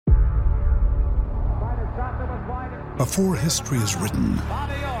Before history is written,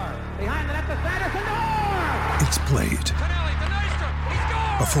 it's played.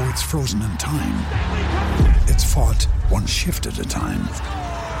 Before it's frozen in time, it's fought one shift at a time.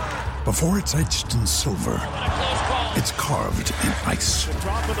 Before it's etched in silver, it's carved in ice.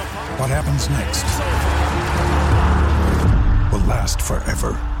 What happens next will last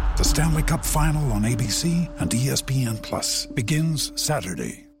forever. The Stanley Cup Final on ABC and ESPN Plus begins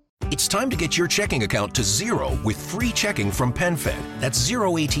Saturday. It's time to get your checking account to zero with free checking from PenFed. That's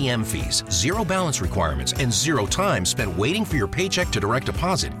zero ATM fees, zero balance requirements, and zero time spent waiting for your paycheck to direct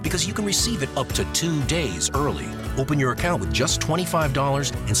deposit because you can receive it up to 2 days early. Open your account with just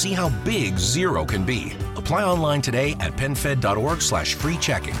 $25 and see how big zero can be. Apply online today at PenFed.org/free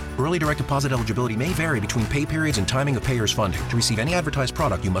checking. Early direct deposit eligibility may vary between pay periods and timing of payers' funding. To receive any advertised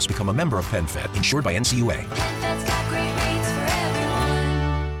product, you must become a member of PenFed, insured by NCUA. PenFed's got great rates for everyone.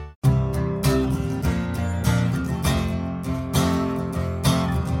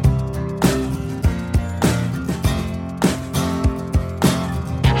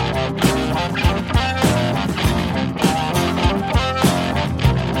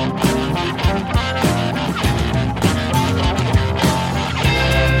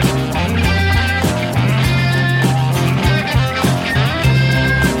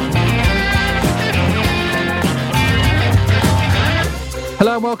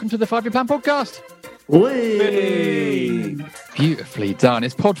 Hello and welcome to the 5 Year Plan podcast. Whee! Beautifully done.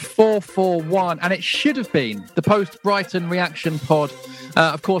 It's pod 441 and it should have been the post-Brighton reaction pod.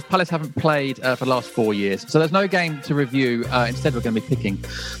 Of course, Palace haven't played for the last 4 years, so there's no game to review. Instead, we're going to be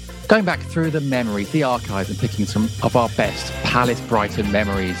going back through the memories, the archives, and picking some of our best Palace-Brighton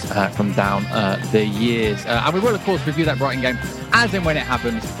memories from down the years. And we will, of course, review that Brighton game as and when it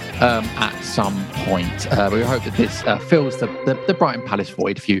happens at some point. We hope that this fills the Brighton Palace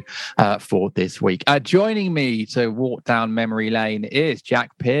void for this week. Joining me to walk down memory lane is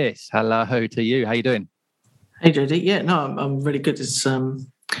Jack Pearce. Hello to you. How you doing? Hey, JD. Yeah, no, I'm really good. It's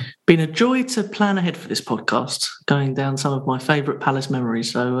been a joy to plan ahead for this podcast, going down some of my favourite Palace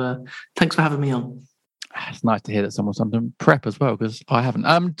memories. So thanks for having me on. It's nice to hear that someone's done prep as well, because I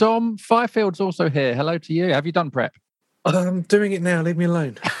haven't. Dom Firefield's also here. Hello to you. Have you done prep? I'm doing it now. Leave me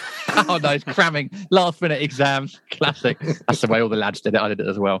alone. Oh, no, it's cramming. Last minute exams. Classic. That's the way all the lads did it. I did it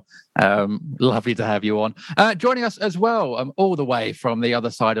as well. Lovely to have you on. Joining us as well, all the way from the other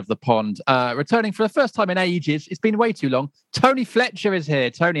side of the pond, returning for the first time in ages. It's been way too long. Tony Fletcher is here.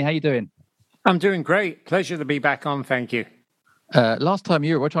 Tony, how you doing? I'm doing great. Pleasure to be back on. Thank you. Last time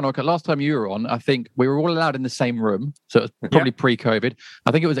you were on, I think we were all allowed in the same room. So it was probably pre-COVID.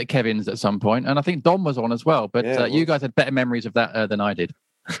 I think it was at Kevin's at some point. And I think Dom was on as well. But you guys had better memories of that than I did.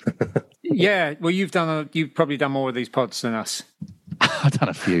 Yeah, well, you've probably done more of these pods than us. I've done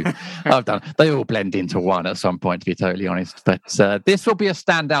a few. They all blend into one at some point, to be totally honest. But this will be a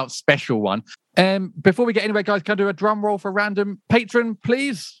standout special one. Before we get anywhere, guys, can I do a drum roll for random patron,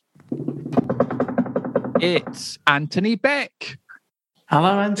 please? It's Anthony Beck.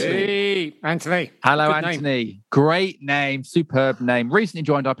 Hello, Anthony. Hey, Anthony. Hello, Good Anthony. name. Great name, superb name. Recently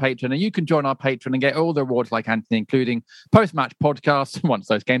joined our Patreon, and you can join our Patreon and get all the rewards like Anthony, including post-match podcasts once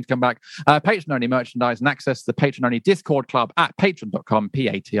those games come back, Patreon-only merchandise, and access to the Patreon-only Discord club at patreon.com,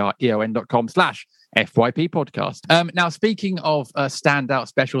 patreon.com/FYP podcast. Now, speaking of standout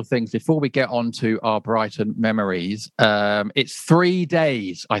special things, before we get on to our Brighton memories, it's 3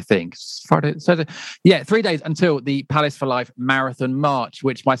 days, I think. Friday, Saturday. Yeah, 3 days until the Palace for Life Marathon March,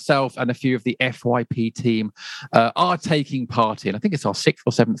 which myself and a few of the FYP team are taking part in. I think it's our 6th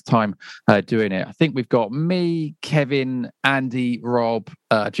or 7th time doing it. I think we've got me, Kevin, Andy, Rob,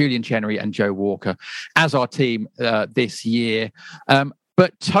 Julian Chenery, and Joe Walker as our team this year.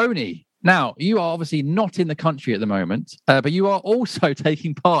 But Tony, now, you are obviously not in the country at the moment, but you are also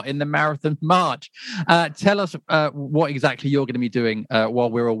taking part in the Marathon March. Tell us what exactly you're going to be doing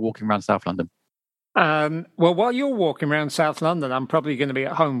while we're all walking around South London. Well, while you're walking around South London, I'm probably going to be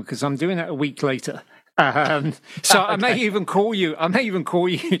at home because I'm doing it a week later. So I may even call you.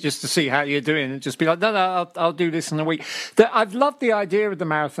 Just to see how you're doing, and just be like, no, I'll do this in a week. I've loved the idea of the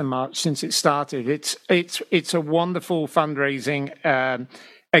Marathon March since it started. It's a wonderful fundraising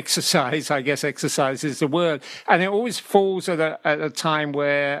exercise. I guess exercise is the word, and it always falls at a time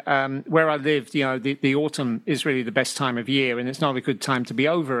where I live, the autumn is really the best time of year, and it's not a good time to be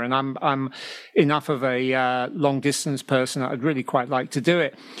over. And I'm enough of a long distance person that I'd really quite like to do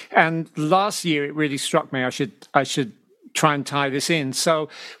it. And last year it really struck me I should try and tie this in. So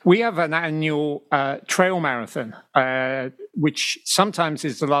we have an annual trail marathon, which sometimes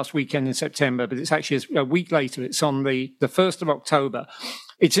is the last weekend in September, but it's actually a week later. It's on the 1st of October.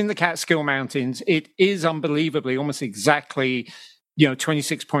 It's in the Catskill Mountains. It is unbelievably almost exactly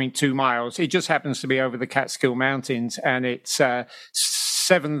 26.2 miles. It just happens to be over the Catskill Mountains, and it's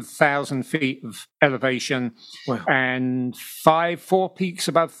 7,000 feet of elevation. Wow. And four peaks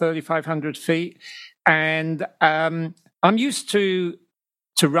above 3,500 feet. And I'm used to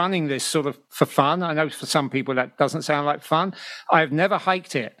running this sort of for fun. I know for some people that doesn't sound like fun. I've never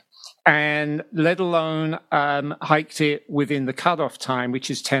hiked it, and let alone hiked it within the cutoff time,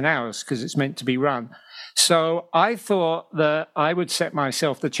 which is 10 hours because it's meant to be run. So I thought that I would set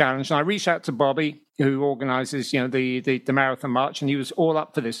myself the challenge, and I reached out to Bobby, who organizes, the marathon march, and he was all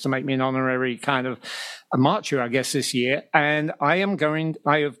up for this to make me an honorary kind of a marcher, I guess, this year. And I have,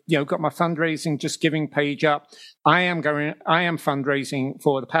 got my fundraising, Just Giving page up. I am fundraising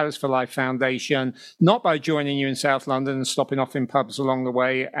for the Palace for Life Foundation, not by joining you in South London and stopping off in pubs along the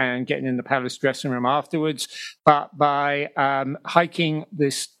way and getting in the Palace dressing room afterwards, but by hiking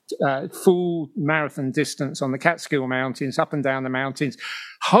this full marathon distance on the Catskill Mountains, up and down the mountains,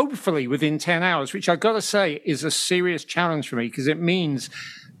 hopefully within 10 hours, which I've got to say is a serious challenge for me because it means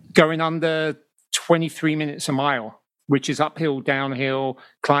going under 23 minutes a mile, which is uphill, downhill,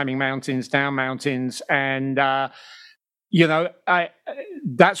 climbing mountains, down mountains. And,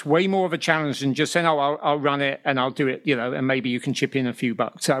 that's way more of a challenge than just saying, I'll run it and I'll do it, and maybe you can chip in a few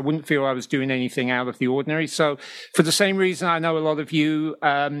bucks. I wouldn't feel I was doing anything out of the ordinary. So for the same reason, I know a lot of you,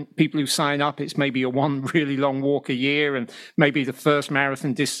 people who sign up, it's maybe a one really long walk a year and maybe the first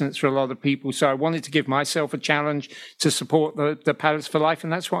marathon distance for a lot of people. So I wanted to give myself a challenge to support the Palace for Life,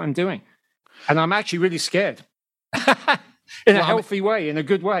 and that's what I'm doing. And I'm actually really scared in a healthy way, in a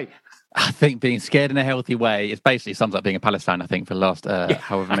good way. I think being scared in a healthy way, it basically sums up being a Palace fan, I think, for the last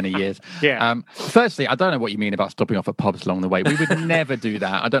however many years. Yeah. Firstly, I don't know what you mean about stopping off at pubs along the way. We would never do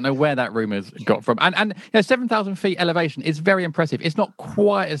that. I don't know where that rumour's got from. And 7,000 feet elevation is very impressive. It's not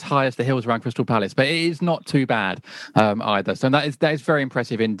quite as high as the hills around Crystal Palace, but it is not too bad either. So that is very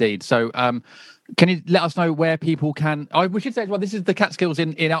impressive indeed. So can you let us know where people can... we should say as well, this is the Catskills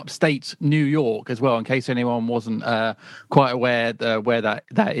in upstate New York as well, in case anyone wasn't quite aware where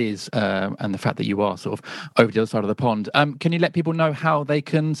that is and the fact that you are sort of over the other side of the pond. Can you let people know how they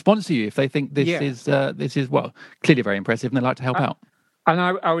can sponsor you if they think this is well, clearly very impressive and they'd like to help out? And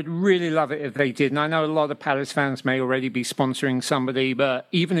I would really love it if they did. And I know a lot of Palace fans may already be sponsoring somebody, but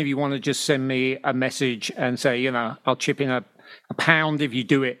even if you want to just send me a message and say, I'll chip in a pound if you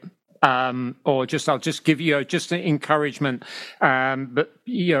do it. Or I'll just give you just an encouragement. But,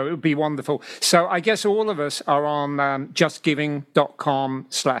 it would be wonderful. So I guess all of us are on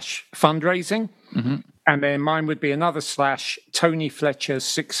justgiving.com/fundraising. Mm-hmm. And then mine would be another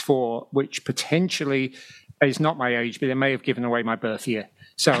 /TonyFletcher64, which potentially is not my age, but it may have given away my birth year.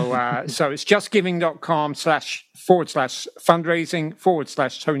 So it's justgiving.com//fundraising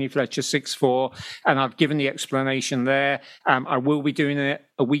 /TonyFletcher64. And I've given the explanation there. I will be doing it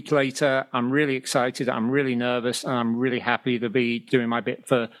a week later. I'm really excited. I'm really nervous. And I'm really happy to be doing my bit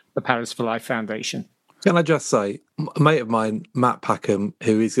for the Palace for Life Foundation. Can I just say, a mate of mine, Matt Packham,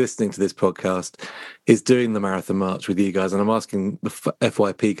 who is listening to this podcast, is doing the marathon march with you guys, and I'm asking the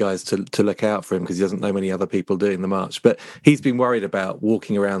FYP guys to look out for him because he doesn't know many other people doing the march. But he's been worried about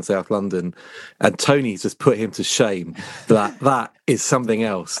walking around South London, and Tony's just put him to shame. That is something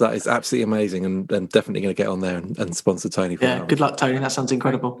else. That is absolutely amazing, and I'm definitely going to get on there and sponsor Tony for that. Good luck, Tony. That sounds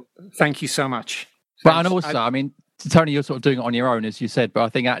incredible. Thank you so much. Well, and also, Tony, you're sort of doing it on your own, as you said, but I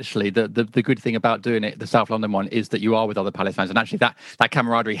think actually the good thing about doing it, the South London one, is that you are with other Palace fans, and actually that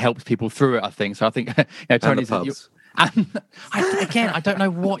camaraderie helps people through it, I think. So I think Tony's... I don't know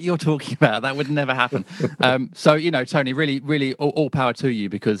what you're talking about. That would never happen. So Tony, really, really, all power to you,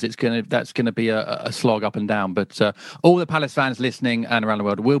 because that's gonna be a slog up and down. But all the Palace fans listening and around the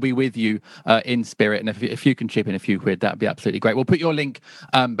world will be with you in spirit. And if you can chip in a few quid, that'd be absolutely great. We'll put your link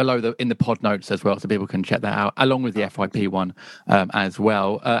below in the pod notes as well, so people can check that out, along with the FYP one as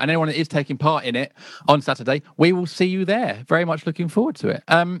well. And anyone that is taking part in it on Saturday, we will see you there. Very much looking forward to it.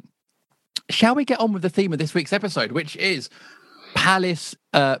 Shall we get on with the theme of this week's episode, which is Palace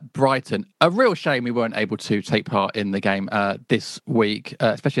Brighton? A real shame we weren't able to take part in the game this week,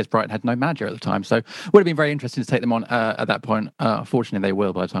 especially as Brighton had no manager at the time. So it would have been very interesting to take them on at that point. Unfortunately, they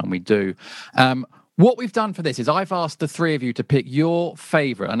will by the time we do. What we've done for this is I've asked the three of you to pick your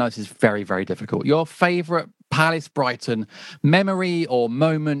favourite, I know this is very, very difficult, your favourite Palace Brighton memory or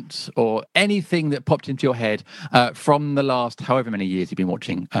moment or anything that popped into your head from the last however many years you've been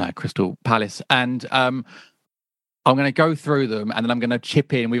watching Crystal Palace. And I'm going to go through them, and then I'm going to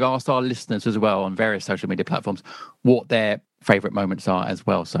chip in. We've asked our listeners as well on various social media platforms what their favourite moments are as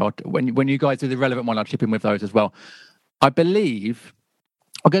well. So when you guys do the relevant one, I'll chip in with those as well. I believe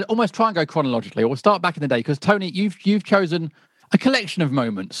I'm going to almost try and go chronologically. We'll start back in the day because Tony, you've chosen a collection of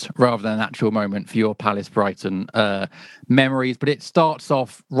moments rather than an actual moment for your Palace Brighton memories, but it starts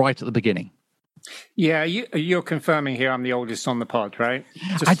off right at the beginning. Yeah, you're confirming here I'm the oldest on the pod, right?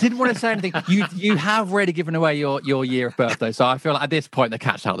 I didn't want to say anything. You have already given away your year of birthday, so I feel like at this point the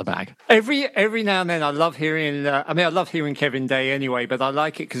cat's out of the bag. Every now and then I love hearing. I love hearing Kevin Day anyway, but I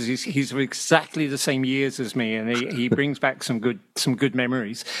like it because he's exactly the same years as me, and he brings back some good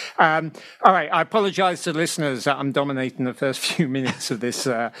memories. All right, I apologise to listeners that I'm dominating the first few minutes of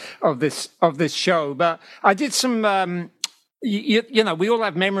this show, but I did some. You know, we all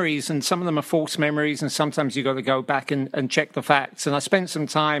have memories, and some of them are false memories, and sometimes you got to go back and check the facts. And I spent some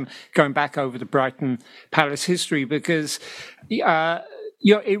time going back over the Brighton Palace history because,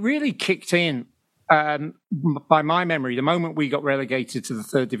 it really kicked in. By my memory, the moment we got relegated to the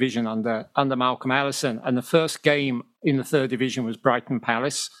third division under Malcolm Allison, and the first game in the third division was Brighton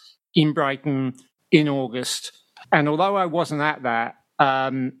Palace in Brighton in August. And although I wasn't at that,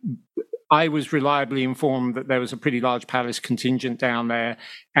 I was reliably informed that there was a pretty large Palace contingent down there,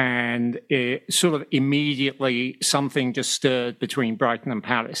 and it sort of immediately something just stirred between Brighton and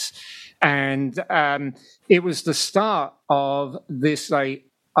Palace. And it was the start of this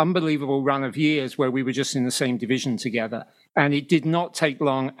unbelievable run of years where we were just in the same division together. And it did not take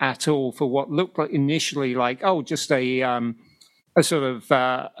long at all for what looked like initially just a sort of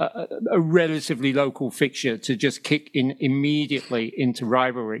a relatively local fixture to just kick in immediately into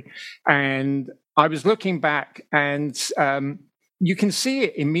rivalry. And I was looking back, and you can see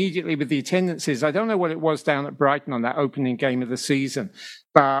it immediately with the attendances. I don't know what it was down at Brighton on that opening game of the season,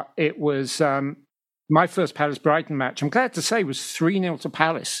 but it was my first Palace-Brighton match, I'm glad to say, was 3-0 to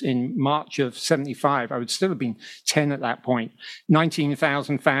Palace in March of 75. I would still have been 10 at that point.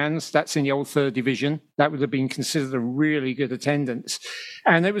 19,000 fans, that's in the old third division. That would have been considered a really good attendance.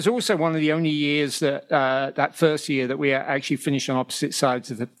 And it was also one of the only years that, that first year, that we actually finished on opposite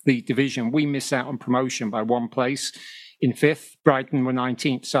sides of the division. We missed out on promotion by one place. In fifth, Brighton were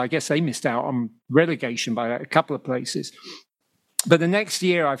 19th. So I guess they missed out on relegation by a couple of places. But the next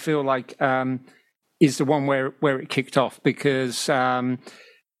year, I feel like... is the one where it kicked off, because I'm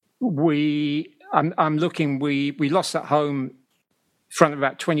looking, we lost at home in front of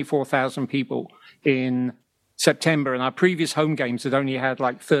about 24,000 people in September, and our previous home games had only had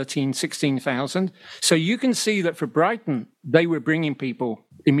like 16,000. So you can see that for Brighton, they were bringing people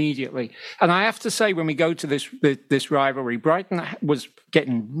immediately. And I have to say, when we go to this rivalry, Brighton was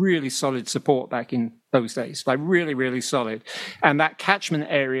getting really solid support back in those days, like really, really solid. And that catchment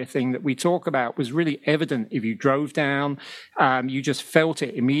area thing that we talk about was really evident. If you drove down, you just felt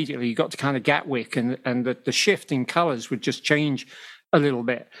it immediately. You got to kind of Gatwick, and the shift in colours would just change a little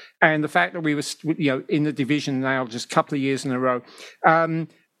bit. And the fact that we were, in the division now just a couple of years in a row.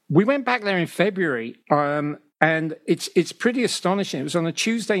 We went back there in February, and it's pretty astonishing. It was on a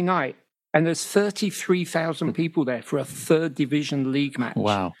Tuesday night, and there's 33,000 people there for a third division league match.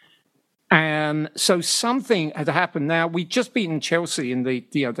 Wow. And so something had happened. Now, we'd just beaten Chelsea in the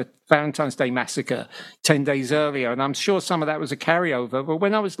Valentine's Day massacre 10 days earlier, and I'm sure some of that was a carryover. But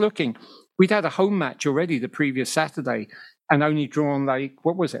when I was looking, we'd had a home match already the previous Saturday, and only drawn,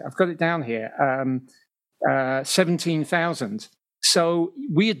 what was it? I've got it down here, 17,000. So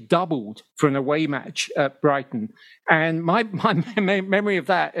we had doubled for an away match at Brighton. And my memory of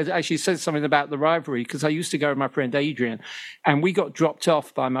that, it actually says something about the rivalry, because I used to go with my friend Adrian, and we got dropped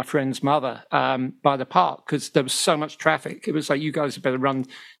off by my friend's mother by the park, because there was so much traffic. It was like, you guys had better run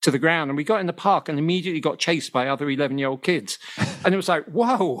to the ground. And we got in the park and immediately got chased by other 11-year-old kids. And it was like,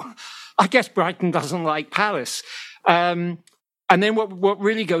 whoa, I guess Brighton doesn't like Palace. And then what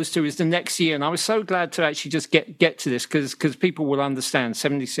really goes to is the next year. And I was so glad to actually just get to this, because people will understand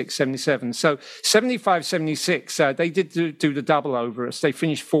 76, 77. So 75, 76, they did do the double over us. They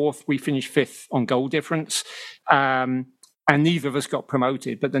finished fourth. We finished fifth on goal difference. And neither of us got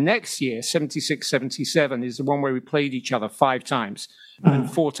promoted. But the next year, 76, 77, is the one where we played each other 5 times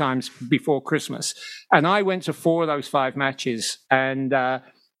and 4 times before Christmas. And I went to 4 of those 5 matches, and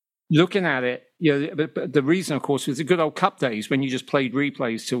looking at it, but the reason, of course, was the good old cup days when you just played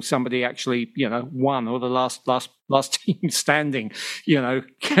replays till somebody actually, won, or the last team standing,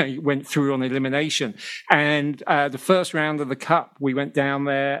 went through on elimination. And the first round of the cup, we went down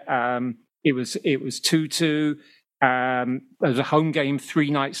there. It was 2-2. There was a home game 3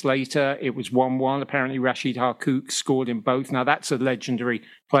 nights later. It was 1-1. Apparently, Rashid Harkouk scored in both. Now, that's a legendary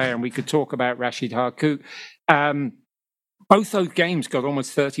player, and we could talk about Rashid Harkouk. Both those games got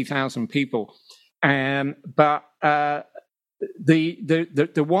almost 30,000 people. But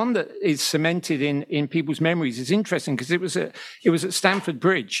the one that is cemented in people's memories is interesting because it was at Stamford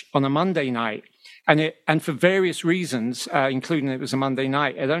Bridge on a Monday night, and for various reasons, including it was a Monday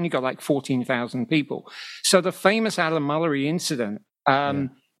night, it only got like 14,000 people. So the famous Alan Mullery incident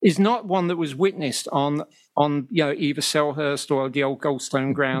is not one that was witnessed on either Selhurst or the old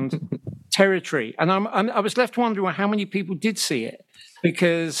Goldstone Ground territory. And I was left wondering how many people did see it,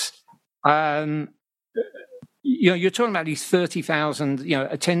 because you're talking about these 30,000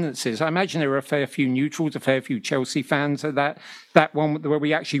 attendances. I imagine there were a fair few neutrals, a fair few Chelsea fans at that one where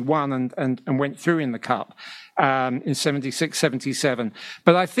we actually won and went through in the cup in 76, 77.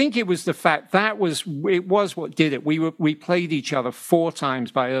 But I think it was the fact it was what did it. We played each other 4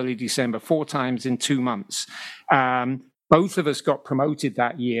 times by early December, 4 times in 2 months. Both of us got promoted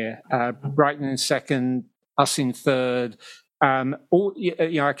that year. Brighton in second, us in third. I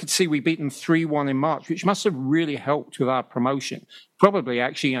could see we beat them 3-1 in March, which must have really helped with our promotion. Probably,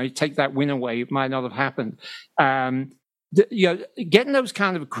 actually, take that win away, it might not have happened. Getting those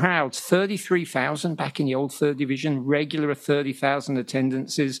kind of crowds, 33,000 back in the old third division, regular 30,000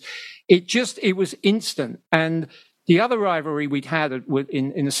 attendances. It was instant. And the other rivalry we'd had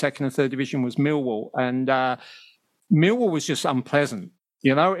in the second and third division was Millwall. And Millwall was just unpleasant.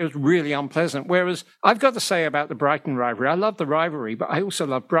 It was really unpleasant. Whereas I've got to say about the Brighton rivalry, I love the rivalry, but I also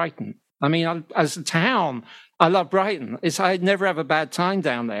love Brighton. I mean, as a town, I love Brighton. I'd never have a bad time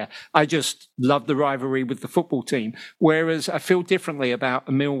down there. I just love the rivalry with the football team. Whereas I feel differently about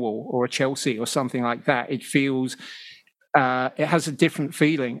a Millwall or a Chelsea or something like that. It feels, it has a different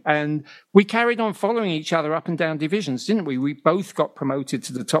feeling. And we carried on following each other up and down divisions, didn't we? We both got promoted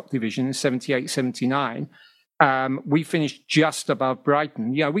to the top division in 78, 79. We finished just above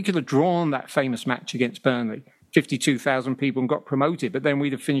Brighton. We could have drawn that famous match against Burnley, 52,000 people, and got promoted, but then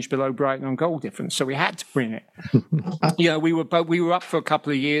we'd have finished below Brighton on goal difference. So we had to bring it. We were up for a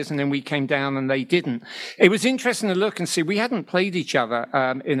couple of years, and then we came down, and they didn't. It was interesting to look and see. We hadn't played each other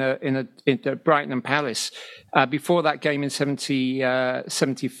in Brighton and Palace before that game in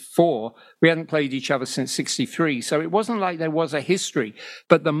 74. We hadn't played each other since 63. So it wasn't like there was a history.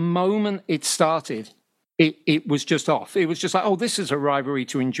 But the moment it started, it was just off. It was just like, this is a rivalry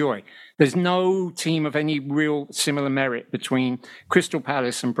to enjoy. There's no team of any real similar merit between Crystal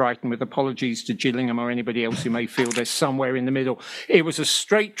Palace and Brighton, with apologies to Gillingham or anybody else who may feel they're somewhere in the middle. It was a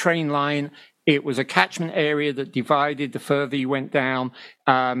straight train line. It was a catchment area that divided the further you went down.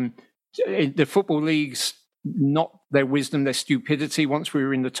 The football leagues, not their wisdom, their stupidity. Once we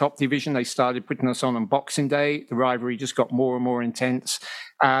were in the top division, they started putting us on Boxing Day. The rivalry just got more and more intense.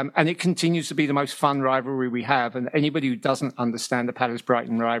 And it continues to be the most fun rivalry we have. And anybody who doesn't understand the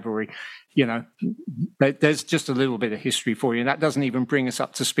Palace-Brighton rivalry, there's just a little bit of history for you. And that doesn't even bring us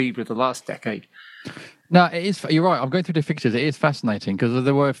up to speed with the last decade. No, it is. You're right. I'm going through the fixtures. It is fascinating because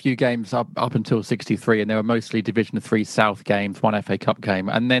there were a few games up until 63, and they were mostly Division 3 South games, one FA Cup game.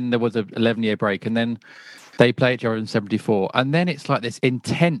 And then there was an 11-year break. And then they play each other in 74. And then it's like this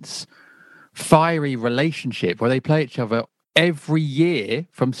intense, fiery relationship where they play each other every year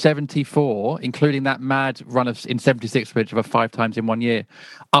from 74, including that mad run in 76, which were 5 times in 1 year,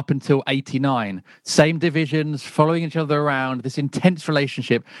 up until 89. Same divisions, following each other around, this intense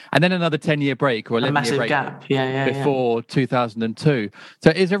relationship. And then another 10-year break or 11-year break gap. before 2002. So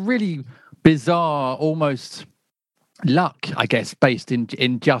it's a really bizarre, almost luck, I guess, based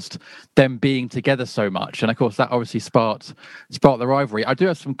in just them being together so much. And of course that obviously sparked the rivalry. I do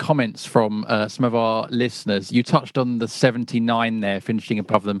have some comments from some of our listeners. You touched on the 79 there, finishing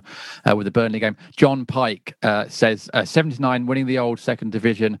above them with the Burnley game. John Pike says 79 winning the old second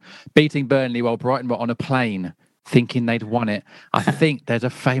division, beating Burnley while Brighton were on a plane thinking they'd won it. I think there's a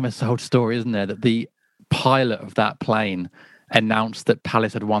famous old story, isn't there, that the pilot of that plane announced that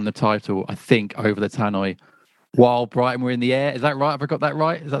Palace had won the title, I think, over the tannoy while Brighton were in the air. Is that right? Have I got that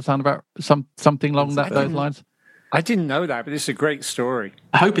right? Does that sound about something along those lines? I didn't know that, but it's a great story.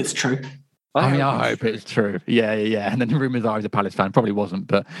 I hope it's true. I hope it's true. Yeah. And then the rumours are he's a Palace fan. Probably wasn't,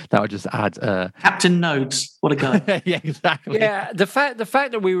 but that would just add... Captain Nodes. What a guy. Yeah, exactly. Yeah, the fact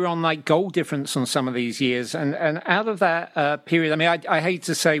that we were on like goal difference on some of these years, and out of that period, I mean, I hate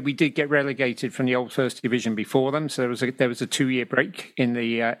to say we did get relegated from the old first division before them, so there was a 2-year break in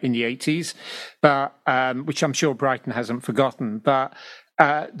the 80s, but which I'm sure Brighton hasn't forgotten, but.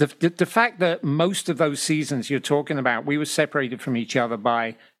 The fact that most of those seasons you're talking about, we were separated from each other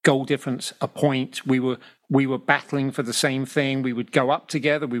by goal difference, a point. We were battling for the same thing. We would go up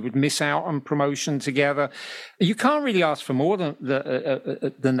together. We would miss out on promotion together. You can't really ask for more than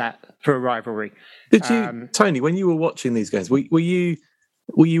that for a rivalry. Did you, Tony, when you were watching these games, were you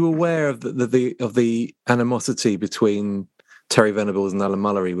aware of the animosity between Terry Venables and Alan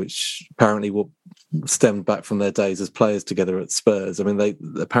Mullery, which apparently stemmed back from their days as players together at Spurs. I mean,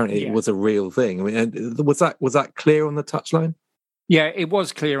 it was a real thing. I mean, was that clear on the touchline? Yeah, it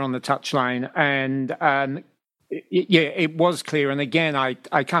was clear on the touchline, and it was clear. And again, I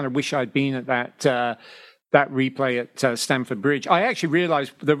kind of wish I'd been at that replay at Stamford Bridge. I actually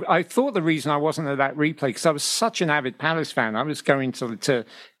realised I thought the reason I wasn't at that replay because I was such an avid Palace fan. I was going to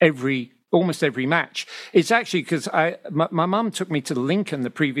almost every match. It's actually because my mum took me to Lincoln the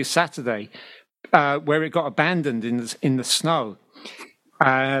previous Saturday, where it got abandoned in the snow.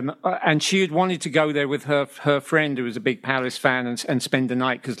 And she had wanted to go there with her friend who was a big Palace fan and spend the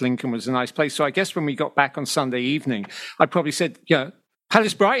night because Lincoln was a nice place. So I guess when we got back on Sunday evening, I probably said,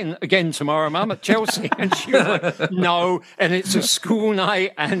 Palace Brighton again tomorrow, Mum, at Chelsea. And she was like, no, and it's a school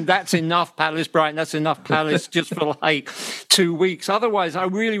night, and that's enough Palace Brighton. That's enough Palace just for like 2 weeks. Otherwise, I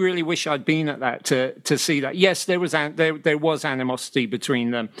really, really wish I'd been at that to see that. Yes, there was animosity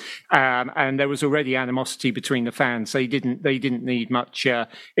between them, and there was already animosity between the fans. They didn't need much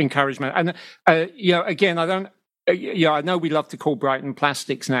encouragement. And again, I don't. I know we love to call Brighton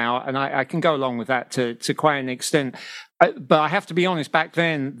plastics now, and I can go along with that to quite an extent. But I have to be honest, back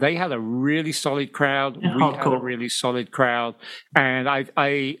then, they had a really solid crowd. Yeah, we had a really solid crowd. And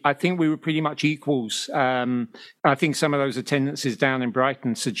I think we were pretty much equals. I think some of those attendances down in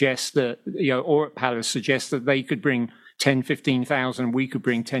Brighton suggest that, or at Palace suggest that they could bring 10, 15,000. We could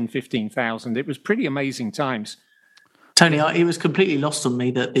bring 10, 15,000. It was pretty amazing times. Tony, it was completely lost on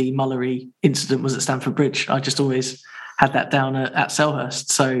me that the Mullery incident was at Stamford Bridge. I just always had that down at Selhurst.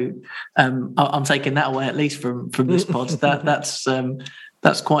 So I'm taking that away at least from this pod. That's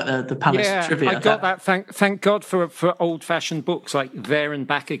quite the Palace trivia. I got that. Thank God for old-fashioned books like There and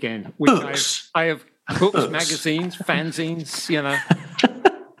Back Again. Which Books? I have books, magazines, fanzines,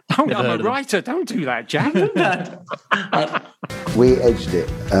 I'm a writer. Don't do that, Jack. We edged it,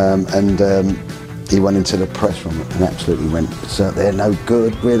 and he went into the press room and absolutely went, so they're no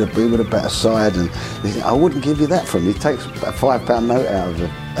good, we were the better side, and I wouldn't give you that from him. He takes a £5 note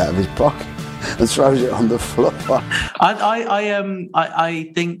out of his pocket and throws it on the floor.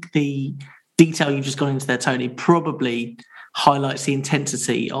 I think the detail you've just gone into there, Tony, probably highlights the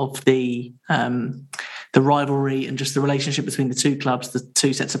intensity of the rivalry and just the relationship between the two clubs, the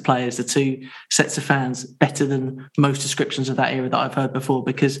two sets of players, the two sets of fans, better than most descriptions of that era that I've heard before.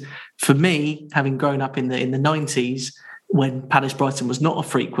 Because for me, having grown up in the 90s, when Palace Brighton was not a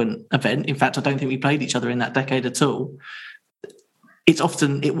frequent event, in fact, I don't think we played each other in that decade at all. It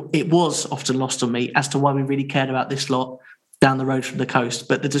was often lost on me as to why we really cared about this lot down the road from the coast.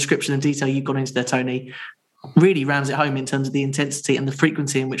 But the description and detail you've gone into there, Tony, really rounds it home in terms of the intensity and the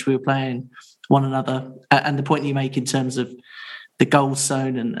frequency in which we were playing one another, and the point you make in terms of the Gold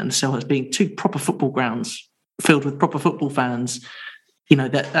Zone and Selhurst being two proper football grounds filled with proper football fans.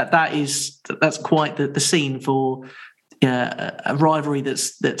 That's quite the scene for a rivalry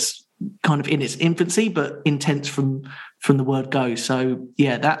that's kind of in its infancy but intense from the word go. So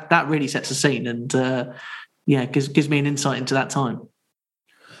that really sets a scene and gives me an insight into that time.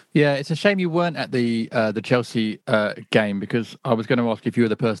 Yeah, it's a shame you weren't at the Chelsea game, because I was going to ask if you were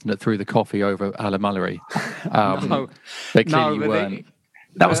the person that threw the coffee over Alan Mullery. But clearly you weren't.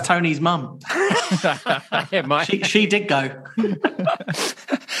 That was Tony's mum. She did go.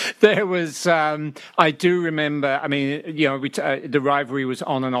 There was, I do remember, I mean, the rivalry was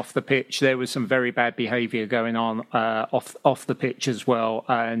on and off the pitch. There was some very bad behaviour going on off the pitch as well.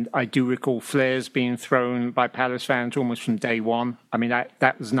 And I do recall flares being thrown by Palace fans almost from day one. I mean,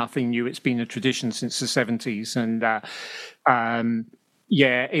 that was nothing new. It's been a tradition since the 70s. And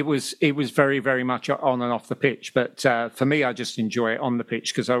it was very, very much on and off the pitch. But for me, I just enjoy it on the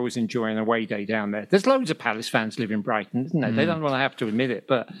pitch because I always enjoy an away day down there. There's loads of Palace fans live in Brighton, isn't there? They don't want to have to admit it,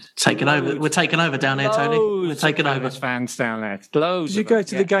 but we're taking over down here, Tony. We're taking over. Palace fans down there. Loads. Did you go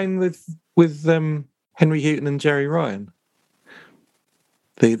to the game with Henry Houghton and Jerry Ryan?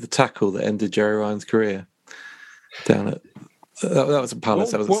 The tackle that ended Jerry Ryan's career down at that was at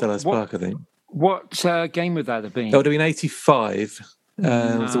Palace. That was at Selhurst Park, I think. What game would that have been? That would have been 85.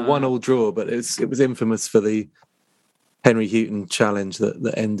 It was a 1-1 draw, but it was infamous for the Henry Houghton challenge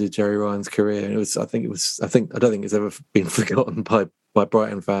that ended Jerry Ryan's career. And I don't think it's ever been forgotten by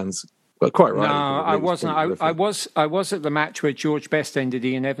Brighton fans. But quite right. No, I wasn't. I was at the match where George Best ended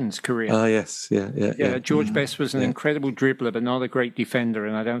Ian Evans' career. Ah, yes, yeah. George Best was an incredible dribbler, but not a great defender.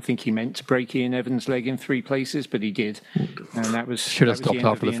 And I don't think he meant to break Ian Evans' leg in 3 places, but he did. And that was should have stopped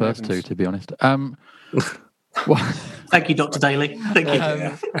after the first 2, to be honest. Thank you, Dr. Daly. Thank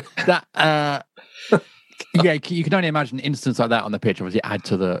you. Yeah, you can only imagine an instance like that on the pitch. Obviously, add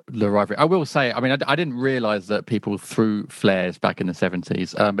to the rivalry. I will say, I mean, I didn't realise that people threw flares back in the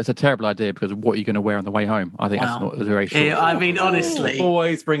 70s. It's a terrible idea because what are you going to wear on the way home? I think that's not very short. Yeah, I mean, honestly,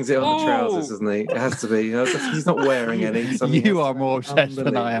 Always brings it on the trousers, doesn't he? It has to be. He's not wearing any. You are more obsessed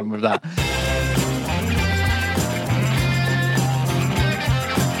than I am with that.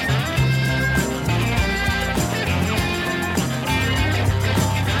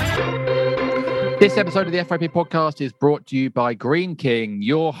 This episode of the FYP podcast is brought to you by Green King,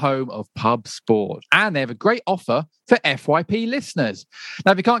 your home of pub sport. And they have a great offer for FYP listeners.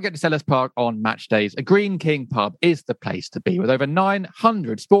 Now, if you can't get to Sellers Park on match days, a Green King pub is the place to be. With over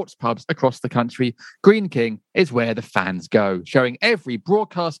 900 sports pubs across the country, Green King is where the fans go, showing every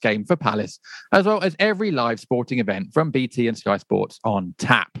broadcast game for Palace, as well as every live sporting event from BT and Sky Sports on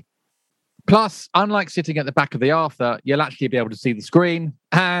tap. Plus, unlike sitting at the back of the Arthur, you'll actually be able to see the screen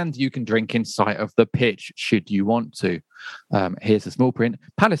and you can drink in sight of the pitch should you want to. Here's the small print.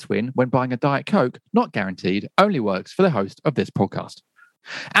 Palace win when buying a Diet Coke, not guaranteed, only works for the host of this podcast.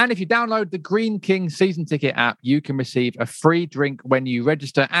 And if you download the Green King season ticket app, you can receive a free drink when you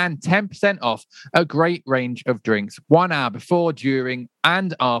register and 10% off a great range of drinks 1 hour before, during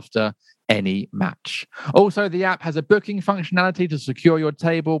and after any match. Also, the app has a booking functionality to secure your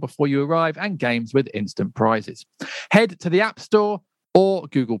table before you arrive and games with instant prizes. Head to the App Store or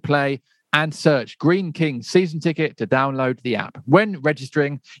Google Play and search Green King Season Ticket to download the app. When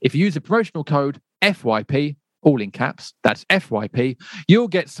registering, if you use the promotional code FYP, all in caps, that's FYP, you'll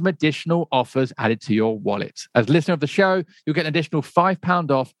get some additional offers added to your wallet. As a listener of the show, you'll get an additional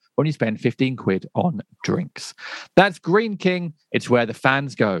 £5 off when you spend 15 quid on drinks. That's Green King. It's where the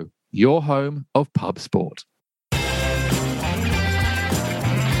fans go. Your home of pub sport.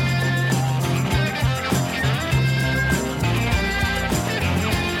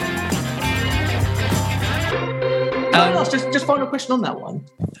 Just final question on that one.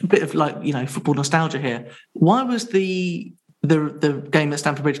 A bit of football nostalgia here. Why was the game at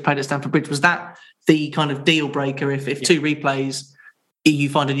Stamford Bridge played at Stamford Bridge? Was that the kind of deal breaker? If two replays, you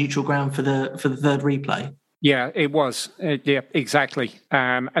find a neutral ground for the third replay? Yeah, it was. Yeah, exactly.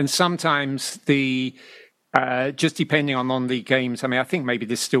 And sometimes just depending on non-league games, I mean, I think maybe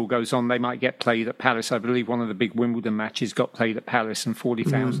this still goes on. They might get played at Palace. I believe one of the big Wimbledon matches got played at Palace and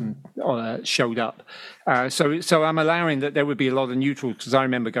 40,000 showed up. So I'm allowing that there would be a lot of neutrals because I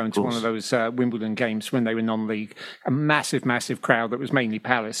remember going to one of those Wimbledon games when they were non-league, a massive, massive crowd that was mainly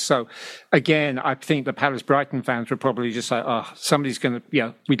Palace. So again, I think the Palace Brighton fans were probably just like, oh, somebody's going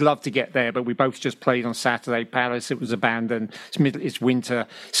to, we'd love to get there, but we both just played on Saturday. Palace, it was abandoned. It's winter.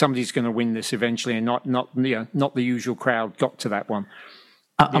 Somebody's going to win this eventually, and not the usual crowd got to that one.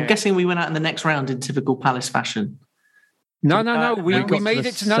 I'm guessing we went out in the next round in typical Palace fashion. No. We made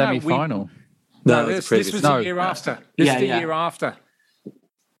it to semi-final. This was the year after. Year after.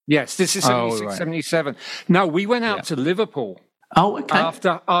 Yes, this is 76, 77. No, we went out to Liverpool. Oh, okay.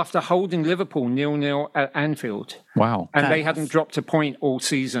 After holding Liverpool 0-0 at Anfield. Wow. And they hadn't dropped a point all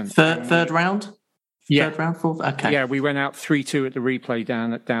season. Third round? Yeah. Third round, fourth? Okay. Yeah, we went out 3-2 at the replay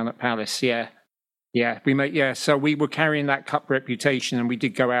down at Palace, yeah. Yeah, so we were carrying that cup reputation and we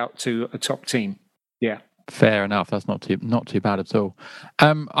did go out to a top team. Yeah. Fair enough. That's not too bad at all.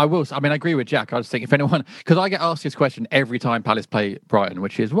 I agree with Jack. I just think if anyone, because I get asked this question every time Palace play Brighton,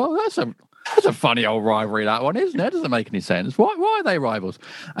 which is, well, that's a funny old rivalry, that one, isn't it? It doesn't make any sense. Why are they rivals?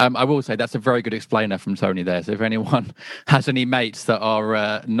 I will say that's a very good explainer from Tony there. So if anyone has any mates that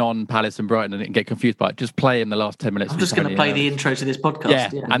are non-Palace and Brighton and get confused by it, just play in the last 10 minutes. I'm just going to play the intro to this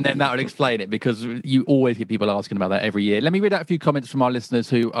podcast. Yeah, and then that would explain it because you always get people asking about that every year. Let me read out a few comments from our listeners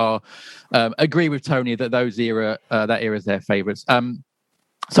who are agree with Tony that that era is their favourites.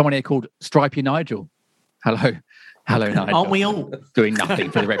 Someone here called Stripey Nigel. Hello, Nigel. Aren't we all? Doing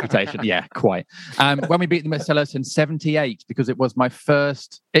nothing for the reputation. Yeah, quite. When we beat them at Sellers in 78, because it was my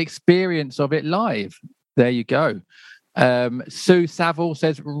first experience of it live. There you go. Sue Saville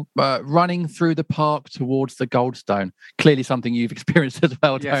says, running through the park towards the Goldstone. Clearly something you've experienced as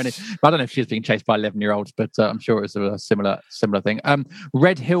well, Tony. Yes. I don't know if she's being chased by 11-year-olds, but I'm sure it was a similar thing.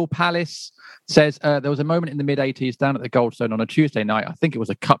 Red Hill Palace says, there was a moment in the mid-80s down at the Goldstone on a Tuesday night. I think it was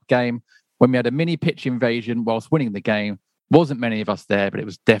a cup game, when we had a mini pitch invasion whilst winning the game. Wasn't many of us there, but it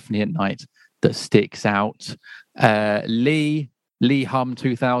was definitely a night that sticks out. Lee Hum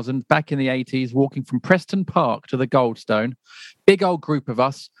 2000, back in the 80s, walking from Preston Park to the Goldstone. Big old group of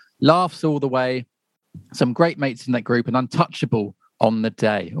us, laughs all the way. Some great mates in that group, and untouchable on the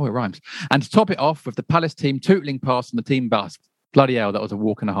day. Oh, it rhymes. And to top it off with the Palace team tootling past on the team bus. Bloody hell, that was a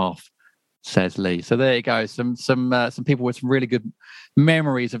walk and a half, says Lee. So there you go. Some people with some really good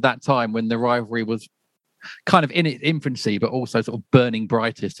memories of that time when the rivalry was kind of in its infancy, but also sort of burning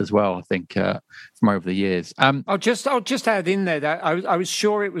brightest as well, I think, from over the years. I'll just add in there that I was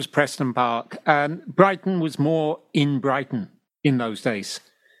sure it was Preston Park. Brighton was more in Brighton in those days.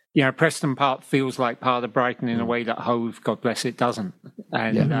 You know, Preston Park feels like part of Brighton in a way that Hove, God bless it, doesn't.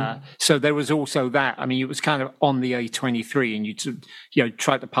 And so there was also that. I mean, it was kind of on the A23, and you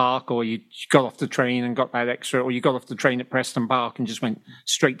tried to park, or you got off the train and got that extra, or you got off the train at Preston Park and just went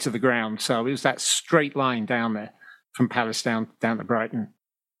straight to the ground. So it was that straight line down there from Palace down to Brighton.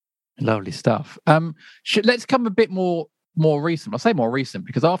 Lovely stuff. Let's come a bit more recent. I'll say more recent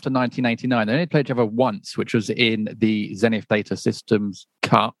because after 1989, they only played each other once, which was in the Zenith Data Systems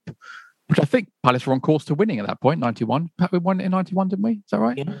Cup, which I think Palace were on course to winning at that point. 91, we won it in 91, didn't we? Is that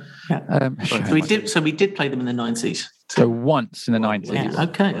right? Yeah. So we did play them in the 90s. So once in the 90s. Yeah.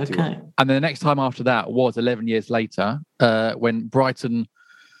 Okay. And then the next time after that was 11 years later, when Brighton,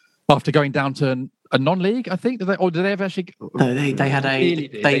 after going down to a non-league, I think, did they ever actually? No, they had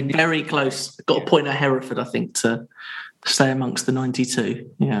they very close. Got a point at Hereford, I think, to stay amongst the 92.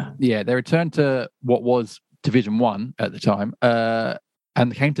 Yeah, they returned to what was Division 1 at the time,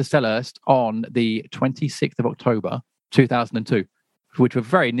 and came to Selhurst on the 26th of October 2002, which were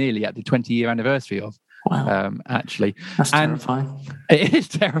very nearly at the 20-year anniversary of. Wow. Actually, that's terrifying. It is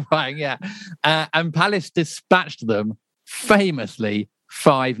terrifying, yeah. And Palace dispatched them famously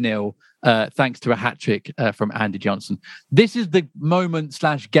 5-0. Thanks to a hat-trick from Andy Johnson. This is the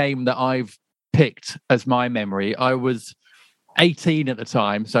moment/game that I've picked as my memory. I was 18 at the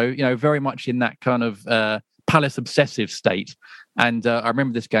time, so very much in that kind of Palace obsessive state, and I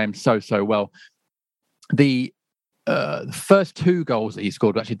remember this game so well. The first 2 goals that he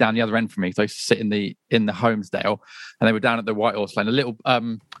scored were actually down the other end for me, so I used to sit in the Holmesdale, and they were down at the White Horse Lane. A little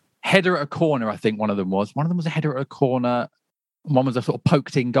header at a corner, I think one of them was a header at a corner. One was a sort of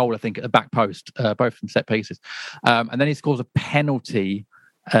poked in goal, I think, at the back post, both from set pieces. And then he scores a penalty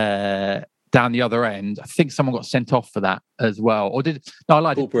down the other end. I think someone got sent off for that as well. Or did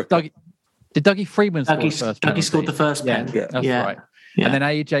Dougie Freeman score the first penalty? Dougie scored the first pen. Yeah, that's right. Yeah. And then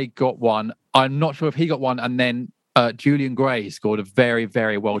AJ got one. I'm not sure if he got one. And then Julian Gray scored a very,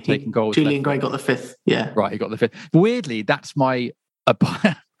 very well taken goal. Julian Gray got the 5th. Yeah. Right, he got the 5th. Weirdly, that's my...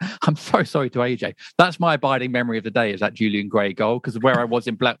 I'm so sorry to AJ. That's my abiding memory of the day, is that Julian Gray goal, because where I was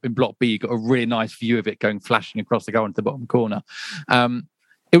in Block B, you got a really nice view of it going flashing across the goal into the bottom corner.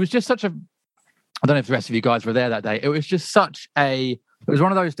 It was just such a... I don't know if the rest of you guys were there that day. It was just such a... It was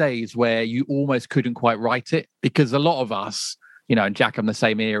one of those days where you almost couldn't quite write it, because a lot of us, and Jack, I'm the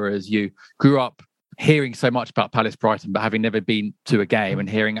same era as you, grew up hearing so much about Palace Brighton, but having never been to a game and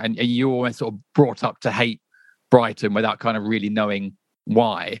you almost sort of brought up to hate Brighton without kind of really knowing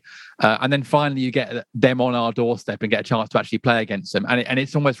why, and then finally you get them on our doorstep and get a chance to actually play against them, and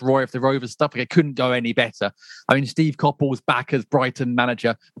it's almost Roy of the Rovers stuff. Like, it couldn't go any better. I mean, Steve Coppell's back as Brighton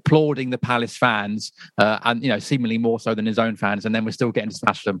manager, applauding the Palace fans, and seemingly more so than his own fans, and then we're still getting to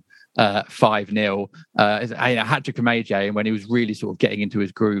smash them 5-0. A hat-trick from AJ, and when he was really sort of getting into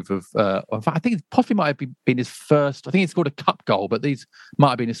his groove of I think it possibly might have been his first. I think he scored a cup goal, but these might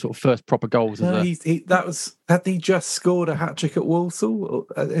have been his sort of first proper goals. Had he just scored a hat-trick at Walsall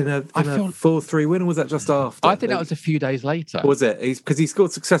in a 4-3 win, or was that just after? I think that was a few days later. Was it? Because he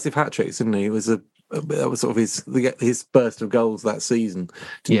scored successive hat-tricks, didn't he? It was that was sort of his burst of goals that season.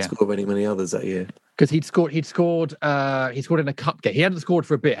 Didn't score many others that year. Because he scored in a cup game. He hadn't scored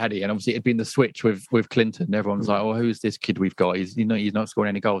for a bit, had he? And obviously it'd been the switch with Clinton. Everyone's like, "Oh, who's this kid we've got? He's not scoring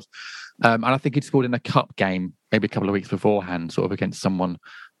any goals." And I think he'd scored in a cup game maybe a couple of weeks beforehand, sort of against someone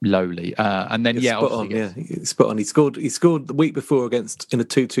lowly. And then spot on. He scored the week before in a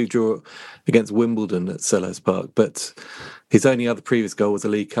 2-2 draw against Wimbledon at Selhurst Park. But his only other previous goal was a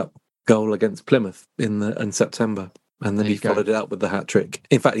League Cup goal against Plymouth in September, and then he followed it up with the hat trick.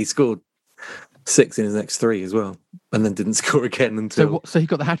 In fact, he scored 6 in his next 3 as well, and then didn't score again until. So he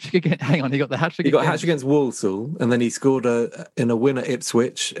got the hat trick again. Hang on, he got the hat trick. He got a hat trick against Walsall, and then he scored in a win at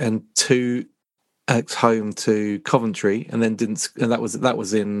Ipswich and 2 at home to Coventry, and then didn't. And that was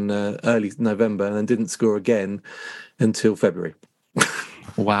in early November, and then didn't score again until February.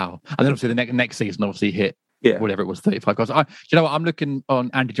 Wow! And then obviously the next season, obviously hit. Yeah. Whatever it was, 35 goals. Do you know what? I'm looking on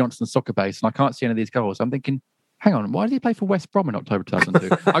Andy Johnson's soccer base, and I can't see any of these goals. I'm thinking, hang on, why did he play for West Brom in October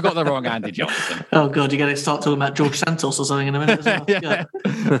 2002? I got the wrong Andy Johnson. Oh, God, you're going to start talking about George Santos or something in a minute as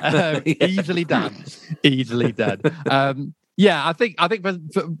well. Easily done. I think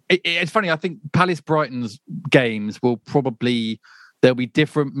it's funny. I think Palace Brighton's games will probably there'll be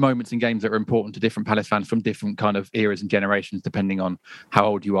different moments in games that are important to different Palace fans from different kind of eras and generations, depending on how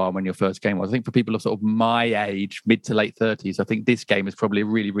old you are and when your first game was. I think for people of sort of my age, mid to late 30s, I think this game is probably a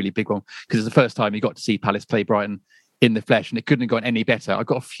really, really big one because it's the first time you got to see Palace play Brighton in the flesh, and it couldn't have gone any better. I've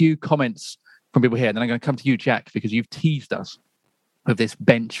got a few comments from people here, and then I'm going to come to you, Jack, because you've teased us with this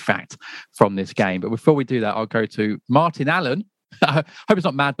bench fact from this game. But before we do that, I'll go to Martin Allen. I hope it's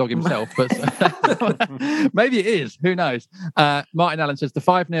not Mad Dog himself, but maybe it is. Who knows? Martin Allen says the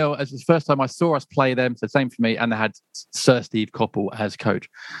 5-0 as the first time I saw us play them. So same for me. And they had Sir Steve Coppell as coach.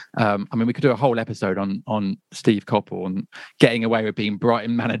 I mean, we could do a whole episode on Steve Coppell and getting away with being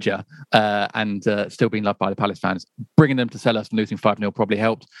Brighton manager and still being loved by the Palace fans. Bringing them to Selhurst and losing 5-0 probably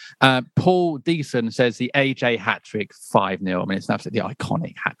helped. Paul Deason says the AJ hat-trick 5-0. I mean, it's an absolutely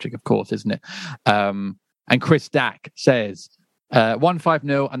iconic hat-trick, of course, isn't it? And Chris Dack says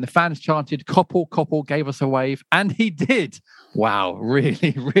 1-5-0, and the fans chanted, Coppell gave us a wave, and he did. Wow,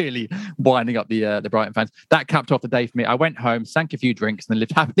 really, really winding up the Brighton fans. That capped off the day for me. I went home, sank a few drinks, and then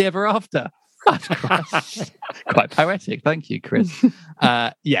lived happily ever after. That's quite poetic. Thank you, Chris.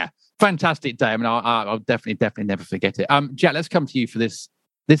 Yeah, fantastic day. I mean, I'll definitely never forget it. Jack, let's come to you for this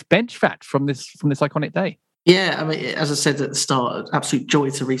bench fact from this iconic day. Yeah, I mean, as I said at the start, absolute joy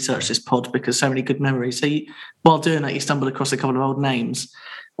to research this pod because so many good memories. So while doing that, you stumble across a couple of old names.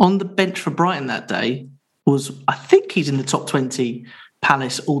 On the bench for Brighton that day I think he's in the top 20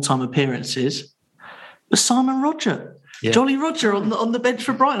 Palace all-time appearances, was Simon Roger. Yeah. Jolly Roger on the bench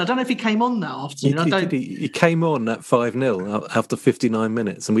for Brighton. I don't know if he came on that afternoon. He came on at 5-0 after 59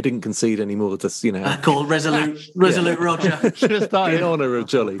 minutes, and we didn't concede anymore. Just called resolute Roger. Should have started in honour of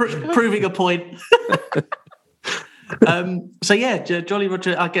Jolly, proving a point. So yeah, Jolly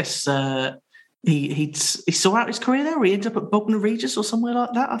Roger. I guess he saw out his career there. Or he ended up at Bognor Regis or somewhere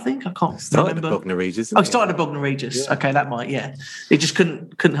like that. I think I can't remember. At Bognor Regis. He started at Bognor Regis. Yeah. Okay, that might. Yeah, he just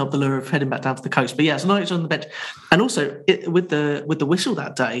couldn't help the lure of heading back down to the coast. But yeah, so now he's on the bench, and also with the whistle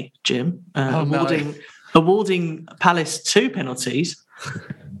that day, Jim, awarding Palace 2 penalties.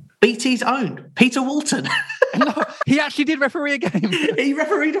 BT's own Peter Walton. No, he actually did referee a game. He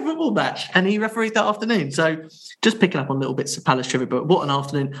refereed a football match, and he refereed that afternoon. So, just picking up on little bits of Palace trivia, but what an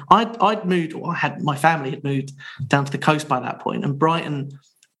afternoon! My family had moved down to the coast by that point, and Brighton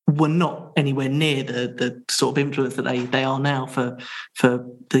were not anywhere near the sort of influence that they are now for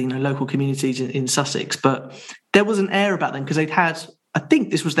the local communities in Sussex. But there was an air about them because they'd had. I think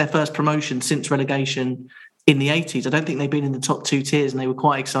this was their first promotion since relegation in the 80s. I don't think they'd been in the top 2 tiers, and they were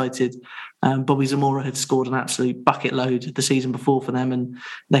quite excited. Bobby Zamora had scored an absolute bucket load the season before for them, and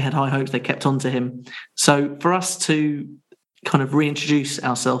they had high hopes. They kept on to him. So for us to kind of reintroduce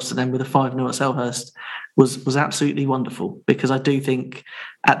ourselves to them with a 5-0 at Selhurst was absolutely wonderful, because I do think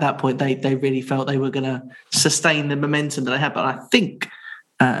at that point they really felt they were going to sustain the momentum that they had. But I think,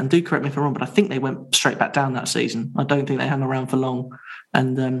 and do correct me if I'm wrong, but I think they went straight back down that season. I don't think they hung around for long.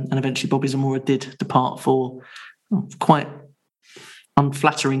 And eventually Bobby Zamora did depart for quite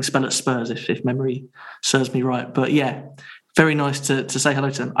unflattering spell at Spurs, if memory serves me right. But yeah, very nice to say hello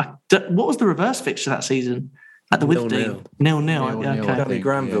to them. What was the reverse fixture that season at the Withdean? 0-0. Okay. Danny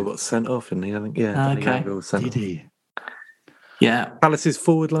Granville got sent off, and I think Danny Granville was sent off. Did he? Yeah. Palace's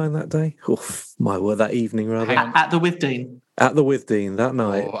forward line that day? Oh, my word, that evening rather. At the Withdean. At the Withdean that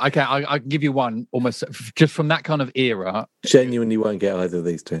night. Oh, okay, I can give you one almost just from that kind of era. Genuinely won't get either of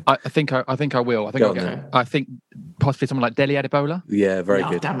these two. I think I will. I think possibly someone like Dele Adebola. Yeah, very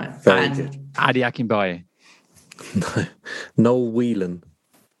good. Damn it. Very good. Adi Akinbaye. No. Noel Whelan.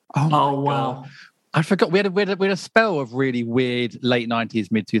 Oh wow. I forgot we had a spell of really weird late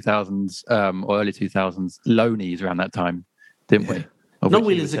 90s, mid 2000s, or early 2000s loanies around that time, didn't we? Noel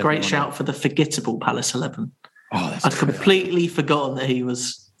Whelan's a great shout for the forgettable Palace 11. Oh, that's I'd completely forgotten that he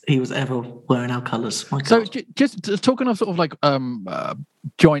was ever wearing our colours. So just talking of sort of like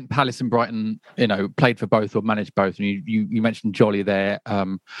joint Palace and Brighton, played for both or managed both, and you mentioned Jolly there,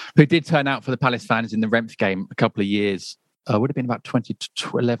 who did turn out for the Palace fans in the Remph game a couple of years. Would have been about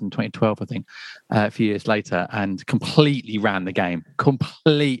 2012, I think, a few years later, and completely ran the game,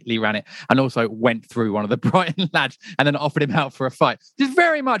 completely ran it, and also went through one of the Brighton lads and then offered him out for a fight. Just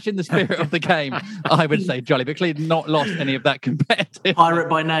very much in the spirit of the game, I would say, Jolly, but clearly not lost any of that competitive. Pirate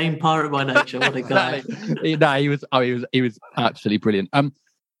by name, pirate by nature. What a guy! Exactly. No, he was absolutely brilliant.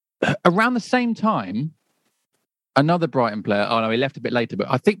 Around the same time, another Brighton player. Oh no, he left a bit later, but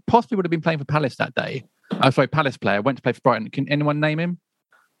I think possibly would have been playing for Palace that day. Palace player went to play for Brighton. Can anyone name him?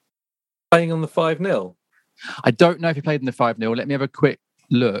 Playing on the 5-0? I don't know if he played in the 5-0. Let me have a quick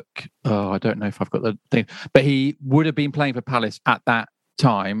look. Oh, I don't know if I've got the thing. But he would have been playing for Palace at that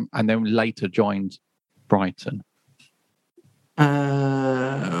time and then later joined Brighton.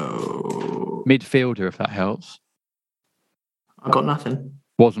 Midfielder, if that helps. I got nothing.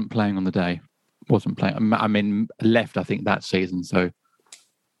 Wasn't playing on the day. Wasn't playing. I mean, left, I think, that season. So,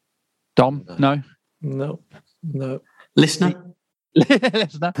 Dom? No? No. Listener?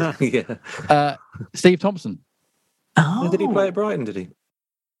 Listener? Yeah. Steve Thompson. Oh. Did he play at Brighton, did he?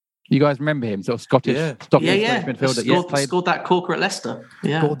 You guys remember him? Sort of Scottish midfielder. Scored that corker at Leicester.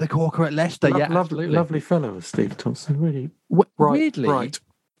 Yeah. Scored the corker at Leicester. Lovely fellow was Steve Thompson. Really weirdly, bright.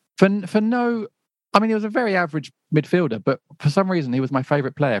 For no, I mean, he was a very average midfielder, but for some reason, he was my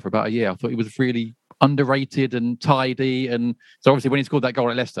favourite player for about a year. I thought he was really underrated and tidy, and so obviously when he scored that goal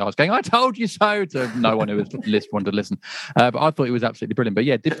at Leicester, I was going, "I told you so," to no one who was wanted to listen. But I thought he was absolutely brilliant. But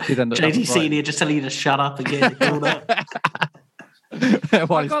yeah, did end up JD Senior just telling you to shut up again.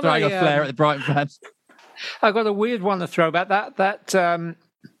 While he's throwing a flare at the Brighton fans. I got a weird one to throw about that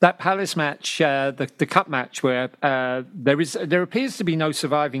Palace match, the cup match, where there appears to be no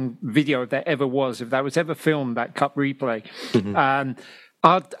surviving video if there ever was, if that was ever filmed, that cup replay. Mm-hmm.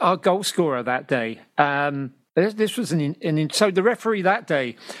 Our goal scorer that day. This was so the referee that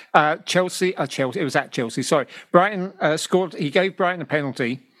day, Chelsea. It was at Chelsea. Sorry, Brighton scored. He gave Brighton a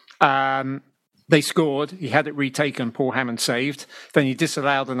penalty. They scored. He had it retaken. Paul Hammond saved. Then he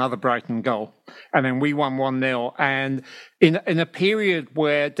disallowed another Brighton goal. And then we won 1-0. And in a period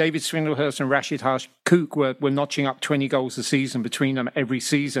where David Swindlehurst and Rashid Harkouk were notching up 20 goals a season between them every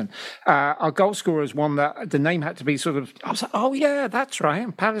season, our goal scorer is one that the name had to be sort of, I was like, oh yeah, that's right, I'm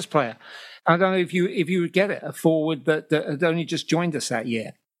a Palace player. I don't know if you would get it, a forward that had only just joined us that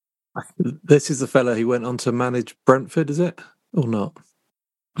year. This is the fella who went on to manage Brentford, is it? Or not?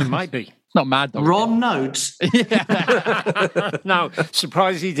 It might be. Not Mad Dog. Ron Notes. No,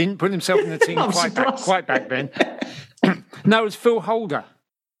 surprised he didn't put himself in the team quite back then. No, it was Phil Holder.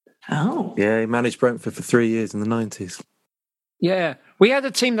 Oh. Yeah, he managed Brentford for 3 years in the 90s. Yeah. We had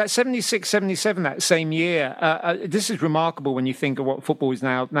a team that 76-77 that same year. This is remarkable when you think of what football is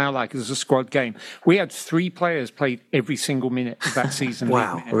now like as a squad game. We had 3 players played every single minute of that season.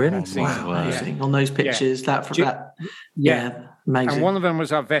 Wow, really? Wow. Yeah. On those pitches, Yeah. Amazing. And one of them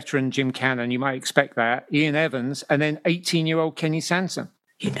was our veteran, Jim Cannon. You might expect that. Ian Evans, and then 18-year-old Kenny Sanson.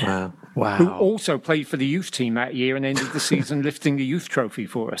 Yeah. Wow. Who also played for the youth team that year and ended the season lifting the youth trophy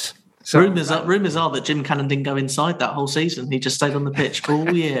for us. So, rumours are that Jim Cannon didn't go inside that whole season. He just stayed on the pitch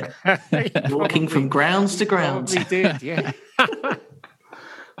all year, walking from grounds to grounds. He did, yeah. I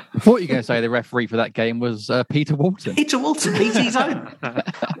thought you were going to say the referee for that game was Peter Walton. Peter Walton, PT's own.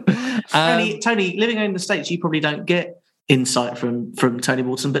 Tony, living in the States, you probably don't get insight from Tony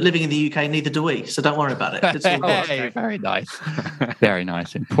Walton, but living in the UK, neither do we. So don't worry about it. It's all good. Hey, very nice. Very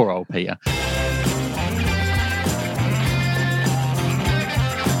nice. And poor old Peter.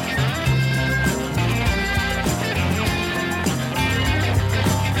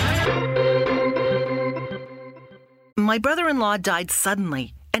 My brother-in-law died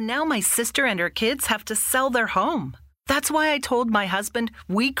suddenly, and now my sister and her kids have to sell their home. That's why I told my husband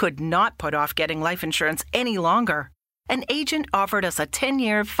we could not put off getting life insurance any longer. An agent offered us a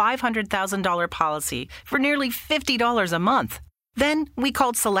 10-year, $500,000 policy for nearly $50 a month. Then we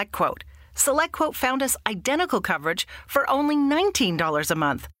called SelectQuote. SelectQuote found us identical coverage for only $19 a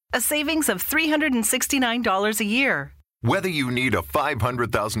month, a savings of $369 a year. Whether you need a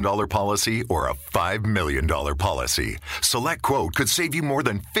 $500,000 policy or a $5 million policy, SelectQuote could save you more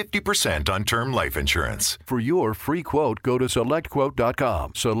than 50% on term life insurance. For your free quote, go to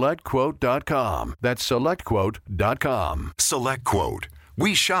SelectQuote.com. SelectQuote.com. That's SelectQuote.com. SelectQuote.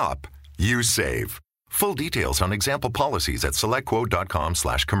 We shop, you save. Full details on example policies at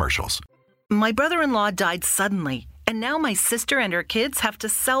SelectQuote.com/commercials. My brother-in-law died suddenly, and now my sister and her kids have to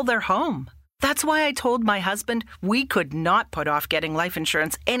sell their home. That's why I told my husband we could not put off getting life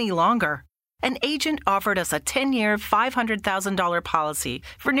insurance any longer. An agent offered us a 10-year, $500,000 policy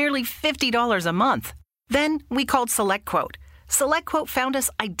for nearly $50 a month. Then we called SelectQuote. SelectQuote found us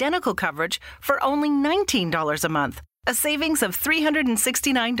identical coverage for only $19 a month, a savings of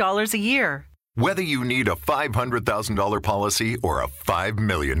 $369 a year. Whether you need a $500,000 policy or a $5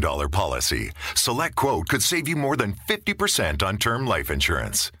 million policy, SelectQuote could save you more than 50% on term life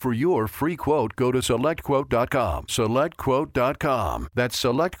insurance. For your free quote, go to SelectQuote.com. SelectQuote.com. That's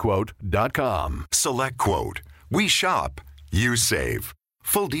SelectQuote.com. SelectQuote. We shop, you save.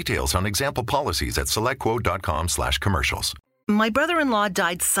 Full details on example policies at SelectQuote.com/commercials. My brother-in-law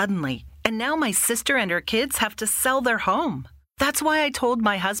died suddenly, and now my sister and her kids have to sell their home. That's why I told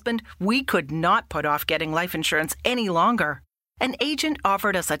my husband we could not put off getting life insurance any longer. An agent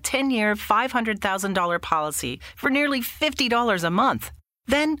offered us a 10-year, $500,000 policy for nearly $50 a month.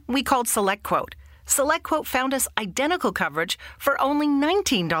 Then we called SelectQuote. SelectQuote found us identical coverage for only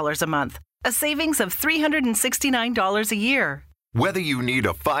 $19 a month, a savings of $369 a year. Whether you need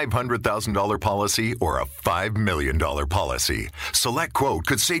a $500,000 policy or a $5 million policy, SelectQuote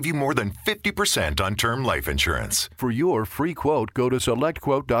could save you more than 50% on term life insurance. For your free quote, go to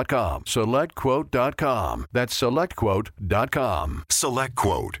SelectQuote.com. SelectQuote.com. That's SelectQuote.com.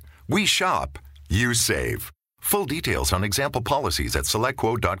 SelectQuote. We shop, you save. Full details on example policies at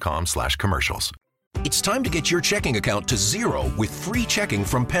SelectQuote.com/commercials. It's time to get your checking account to zero with free checking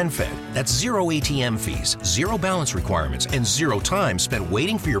from PenFed. That's zero ATM fees, zero balance requirements, and zero time spent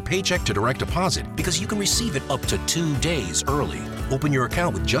waiting for your paycheck to direct deposit because you can receive it up to 2 days early. Open your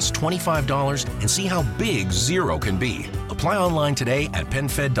account with just $25 and see how big zero can be. Apply online today at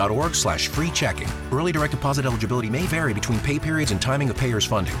PenFed.org/free checking. Early direct deposit eligibility may vary between pay periods and timing of payers'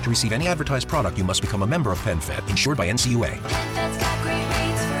 funding. To receive any advertised product, you must become a member of PenFed, insured by NCUA. PenFed's got great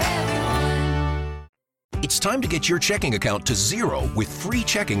rates for everyone. It's time to get your checking account to zero with free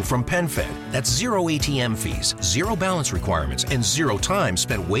checking from PenFed. That's zero ATM fees, zero balance requirements, and zero time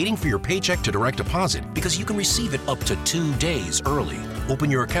spent waiting for your paycheck to direct deposit because you can receive it up to 2 days early.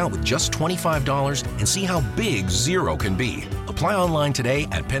 Open your account with just $25 and see how big zero can be. Apply online today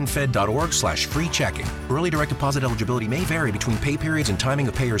at PenFed.org/free checking. Early direct deposit eligibility may vary between pay periods and timing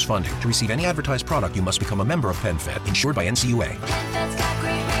of payers' funding. To receive any advertised product, you must become a member of PenFed, insured by NCUA. PenFed's got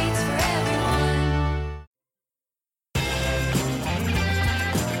great rates for everyone.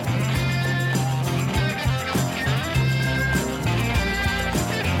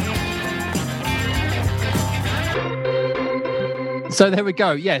 So there we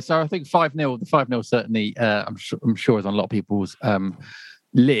go. Yeah, so I think 5-0. The 5-0 certainly, I'm sure, is on a lot of people's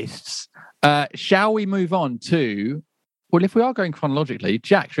lists. Shall we move on to? Well, if we are going chronologically,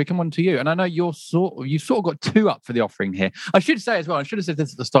 Jack, should we come on to you? And I know you've sort of got two up for the offering here. I should say as well. I should have said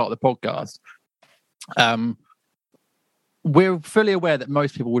this at the start of the podcast. We're fully aware that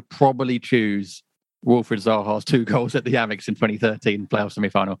most people would probably choose Wilfried Zaha's 2 goals at the Amex in 2013 playoff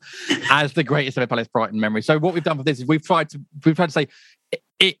semi-final as the greatest ever Palace Brighton memory. So what we've done for this is we've tried to say,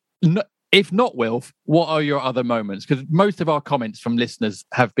 if not Wilf, what are your other moments? Because most of our comments from listeners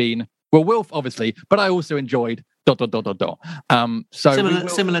have been, well, Wilf obviously, but I also enjoyed ... So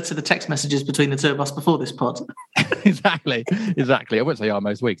similar to the text messages between the two of us before this pod. exactly. I wouldn't say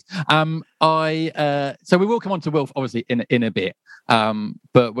most weeks. So we will come on to Wilf obviously in a bit.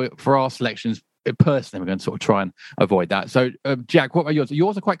 But for our selections, personally, we're going to sort of try and avoid that. So, Jack, what are yours?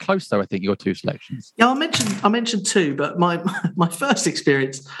 Yours are quite close, though. I think your 2 selections. Yeah, I mentioned 2, but my first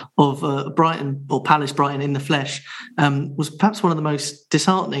experience of Brighton or Palace Brighton in the flesh was perhaps one of the most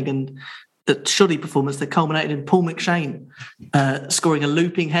disheartening and shoddy performance that culminated in Paul McShane scoring a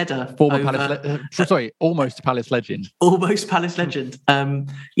looping header. Almost Palace legend. Almost Palace legend.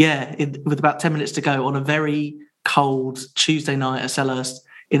 With about 10 minutes to go on a very cold Tuesday night at Selhurst,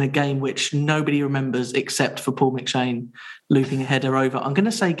 in a game which nobody remembers except for Paul McShane looping a header over. I'm going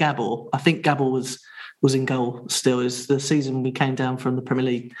to say Gabor. I think Gabor was in goal still. Is the season we came down from the Premier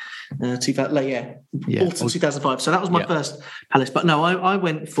League, autumn 2005. So that was my first Palace. But no, I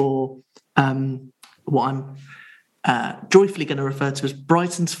went for what I'm joyfully going to refer to as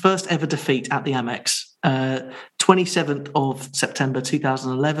Brighton's first ever defeat at the Amex. 27th of September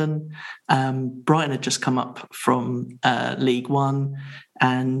 2011. Brighton had just come up from League One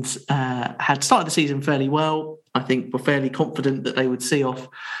and had started the season fairly well. I think were fairly confident that they would see off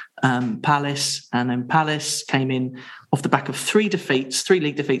Palace, and then Palace came in off the back of 3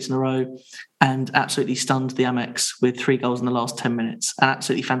 league defeats in a row, and absolutely stunned the Amex with 3 goals in the last 10 minutes. An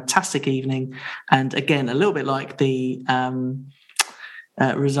absolutely fantastic evening, and again a little bit like the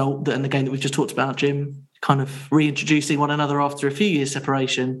result and the game that we've just talked about, Jim, kind of reintroducing one another after a few years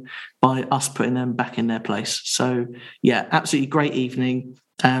separation by us putting them back in their place. So yeah, absolutely great evening.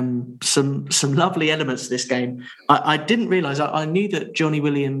 Some lovely elements to this game. I didn't realise, I knew that Johnny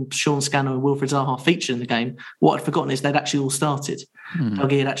Williams, Sean Scannell and Wilfried Zaha featured in the game. What I'd forgotten is they'd actually all started.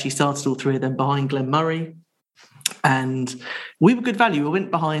 Dougie had actually started all 3 of them behind Glenn Murray. And we were good value. We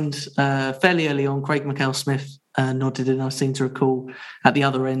went behind fairly early on. Craig McHale-Smith nodded in, I seem to recall, at the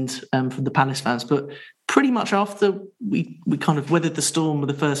other end from the Palace fans. But pretty much after we kind of weathered the storm with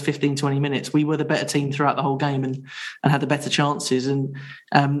the first 15, 20 minutes, we were the better team throughout the whole game and had the better chances. And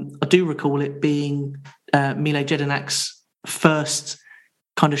I do recall it being Mile Jedinak's first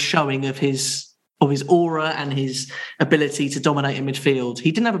kind of showing of his aura and his ability to dominate in midfield.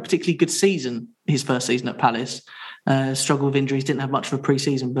 He didn't have a particularly good season, his first season at Palace. Struggled with injuries, didn't have much of a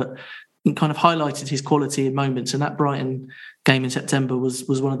pre-season, but kind of highlighted his quality in moments. And that Brighton game in September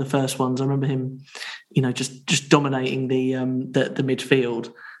was one of the first ones. I remember him, just dominating the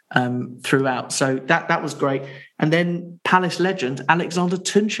midfield. throughout. So that was great. And then Palace legend Alexander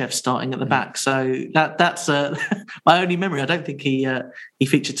Tunshev starting at the back. So that's my only memory. I don't think he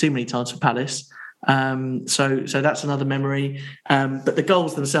featured too many times for Palace. So that's another memory. But the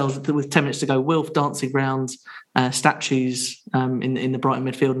goals themselves, with 10 minutes to go, Wilf dancing around statues in the Brighton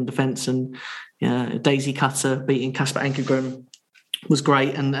midfield and defence, and Daisy Cutter beating Kasper Ankergren was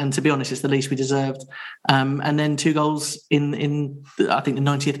great, and to be honest, it's the least we deserved. And then 2 goals in I think the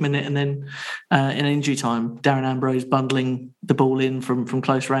 90th minute, and then in injury time, Darren Ambrose bundling the ball in from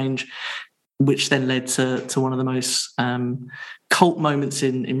close range, which then led to one of the most cult moments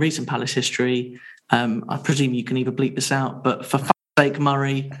in recent Palace history. I presume you can either bleep this out, but for fuck's sake,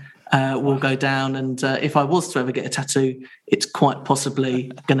 Murray will go down. And if I was to ever get a tattoo, it's quite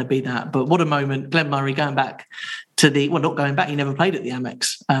possibly going to be that. But what a moment. Glenn Murray going back to not going back, he never played at the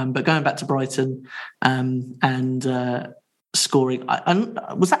Amex, but going back to Brighton and scoring.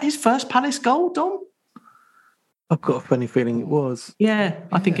 Was that his first Palace goal, Dom? I've got a funny feeling it was. Yeah,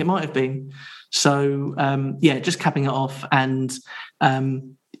 I think it might have been. So, just capping it off, and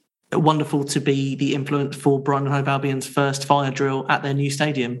wonderful to be the influence for Brighton and Hove Albion's first fire drill at their new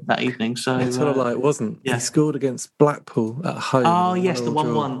stadium that evening. So it's sort of like, wasn't he scored against Blackpool at home? Oh yes, the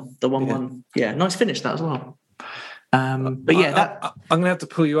 1-1, the 1-1. Yeah, nice finish that as well. But yeah, I'm going to have to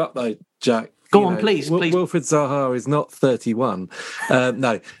pull you up though, Jack. Go on, please. Wilfried Zaha is not 31.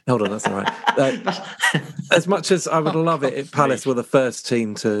 No, hold on, that's all right. As much as I would love it if Palace were the first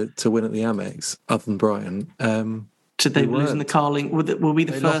team to win at the Amex, other than Brighton. Did they lose in the Carling? Were we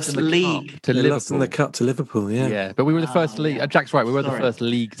the first league? They lost in the cup to Liverpool, yeah. Yeah, but we were the first league. Jack's right, we were the first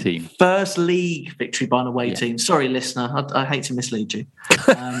league team. First league victory by an away team. Sorry, listener, I hate to mislead you.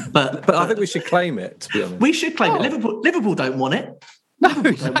 But I think we should claim it, to be honest. We should claim it. Liverpool don't want it. No,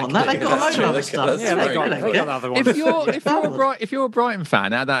 exactly. Want that. They've got a load of other stuff. If you're a Brighton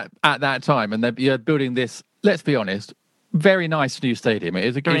fan at that time, and you're building this, let's be honest, very nice new stadium. It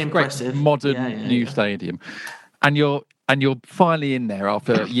is a great modern new stadium, and you're finally in there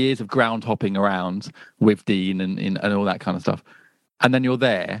after years of ground hopping around with Dean and all that kind of stuff, and then you're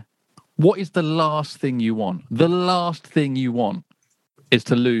there. What is the last thing you want? The last thing you want is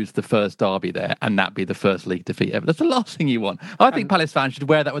to lose the first derby there and that be the first league defeat ever. That's the last thing you want. I think Palace fans should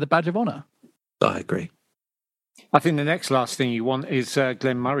wear that with a badge of honour. I agree. I think the next last thing you want is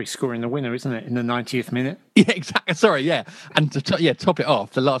Glenn Murray scoring the winner, isn't it, in the 90th minute? Yeah, exactly. Sorry, yeah. And to top it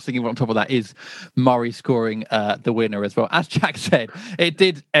off, the last thing you want on top of that is Murray scoring the winner as well. As Jack said, it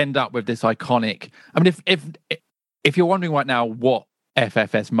did end up with this iconic... I mean, if you're wondering right now what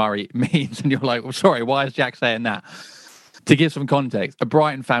FFS Murray means, and you're like, well, sorry, why is Jack saying that? To give some context, a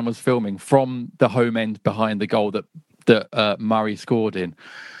Brighton fan was filming from the home end behind the goal that Murray scored in.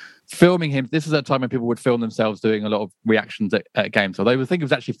 Filming him, this is a time when people would film themselves doing a lot of reactions at games. So they would think it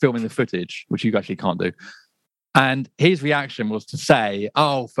was actually filming the footage, which you actually can't do. And his reaction was to say,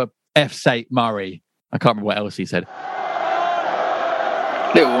 "Oh, for F's sake, Murray." I can't remember what else he said.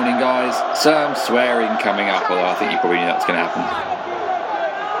 Little warning, guys. Some swearing coming up, although I think you probably knew that's going to happen.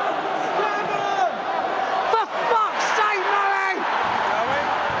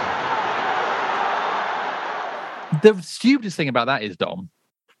 The stupidest thing about that is, Dom,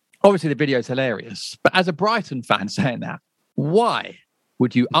 obviously the video is hilarious, but as a Brighton fan saying that, why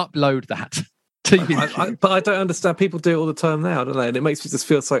would you upload that to YouTube? But I don't understand. People do it all the time now, don't they? And it makes me just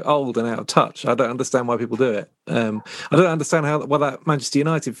feel so old and out of touch. I don't understand why people do it. I don't understand why that Manchester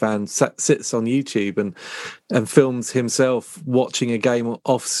United fan sits on YouTube and films himself watching a game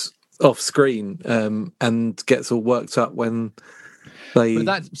off screen and gets all worked up when... So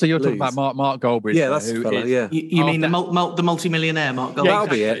you're talking about Mark Goldbridge. Yeah, that's the fella, yeah. You mean the multi-millionaire Mark Goldbridge? Yeah, that'll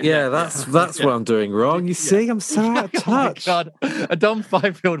be it. Yeah, that's what I'm doing wrong. You see, I'm so out of touch. Oh my God. A Dom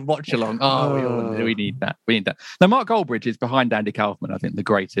Fifield watch along. We need that. We need that. Now, Mark Goldbridge is behind Andy Kaufman, I think the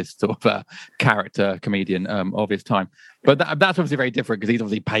greatest sort of character comedian of his time. But that's obviously very different because he's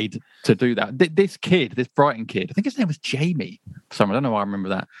obviously paid to do that. This Brighton kid, I think his name was Jamie. I don't know why I remember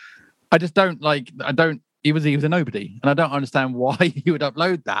that. He was a nobody, and I don't understand why you would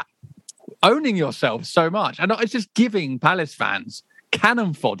upload that. Owning yourself so much, and it's just giving Palace fans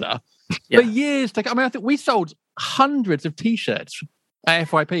cannon fodder for years. I think we sold hundreds of T-shirts at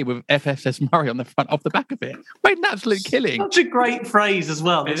FYP with FFS Murray on the front, off the back of it. Made an absolute killing. Such a great phrase as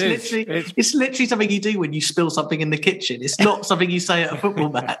well. It's literally something you do when you spill something in the kitchen. It's not something you say at a football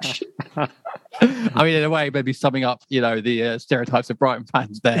match. I mean, in a way, maybe summing up, the stereotypes of Brighton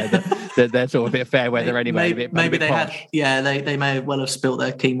fans there, that they're sort of a bit fair weather anyway. Maybe they posh. They may well have spilt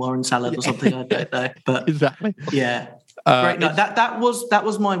their quinoa and salad or something. I don't know, but exactly. Yeah. Great night. That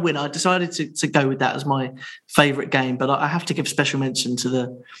was my win. I decided to go with that as my favourite game, but I have to give special mention to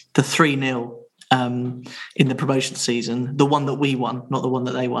the 3-0 in the promotion season, the one that we won, not the one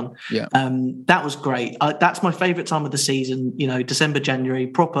that they won. Yeah. That was great. That's my favourite time of the season. December, January,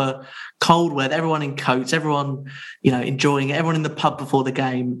 proper cold weather, everyone in coats, everyone enjoying it, everyone in the pub before the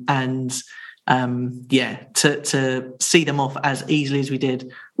game, and to see them off as easily as we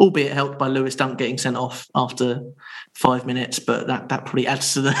did, albeit helped by Lewis Dunk getting sent off after 5 minutes, but that probably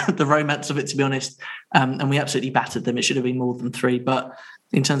adds to the romance of it, to be honest. And we absolutely battered them. It should have been more than 3, but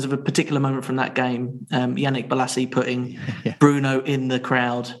in terms of a particular moment from that game, Yannick Bolasie putting Bruno in the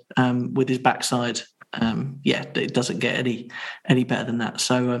crowd with his backside, it doesn't get any better than that.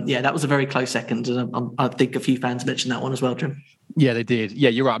 So that was a very close second, and I think a few fans mentioned that one as well, Jim. Yeah, they did. Yeah,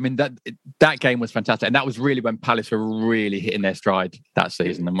 you're right. I mean, that game was fantastic, and that was really when Palace were really hitting their stride that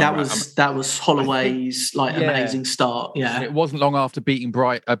season. And that was Holloway's amazing start. Yeah, it wasn't long after beating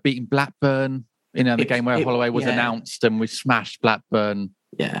Blackburn. The game where Holloway was announced, and we smashed Blackburn.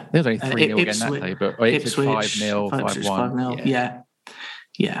 Yeah, there was only 3-0 again that day, but Ipswich 5-0, 5-1.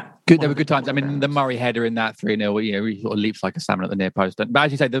 Yeah. Good. There were good times. I mean, the Murray header in that 3-0, he sort of leaps like a salmon at the near post. But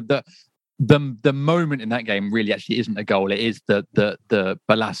as you say, the moment in that game really actually isn't a goal. It is the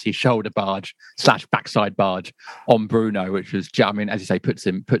Bolasie shoulder barge / backside barge on Bruno, which was, I mean, as you say, puts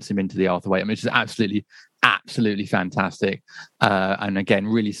him into the Arthur Way. I mean, it's just absolutely fantastic, and again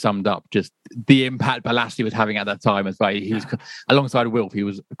really summed up just the impact Bolasie was having at that time as well. He was alongside Wilf, he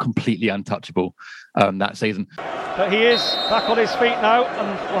was completely untouchable that season. But he is back on his feet now,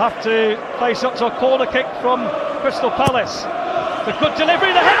 and will have to face up to a corner kick from Crystal Palace. The good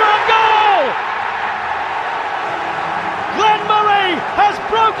delivery, the header and goal! Glenn Murray has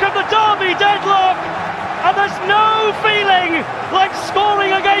broken the derby deadlock, and there's no feeling like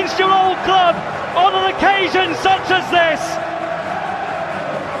scoring against your old club on an occasion such as this.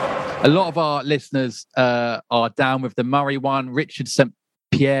 A lot of our listeners are down with the Murray one. Richard St.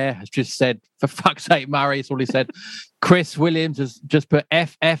 Pierre has just said, for fuck's sake, Murray, that's all he said. Chris Williams has just put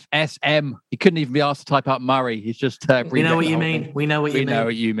FFSM. He couldn't even be asked to type out Murray. He's just... We know what you mean. We know what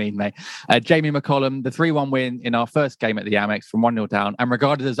you mean, mate. Jamie McCollum, the 3-1 win in our first game at the Amex from 1-0 down and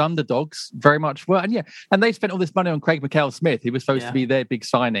regarded as underdogs very much were. And they spent all this money on Craig McHale-Smith. He was supposed to be their big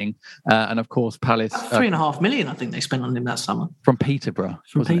signing. And of course, Palace... $3.5 million, I think they spent on him that summer. From Peterborough.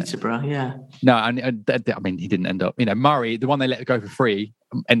 Yeah. No, and I mean, he didn't end up... Murray, the one they let go for free,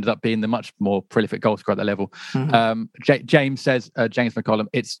 ended up being the much more prolific goal scorer at that level. Mm-hmm. James says, James McCollum,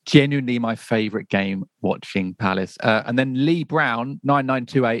 it's genuinely my favourite game watching Palace. And then Lee Brown,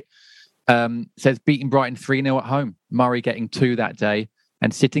 9928, says beating Brighton 3-0 at home. Murray getting 2 that day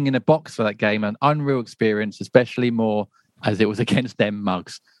and sitting in a box for that game, an unreal experience, especially more as it was against them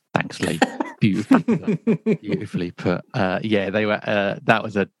mugs. Thanks, Lee. Beautifully put. They were. That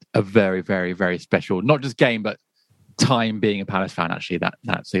was a very, very, very special, not just game, but time being a Palace fan actually that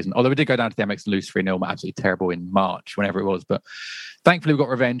season. Although we did go down to the Amex and lose 3-0, absolutely terrible in March, whenever it was. But thankfully we got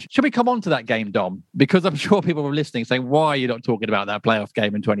revenge. Should we come on to that game, Dom? Because I'm sure people were listening saying, why are you not talking about that playoff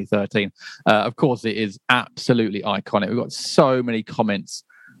game in 2013? Of course, it is absolutely iconic. We've got so many comments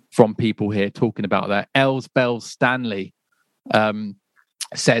from people here talking about that. Els Bells Stanley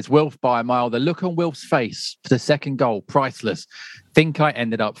says, Wilf by a mile. The look on Wilf's face for the second goal, priceless. Think I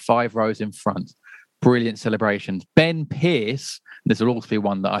ended up 5 rows in front. Brilliant celebrations. Ben Pearce, this will also be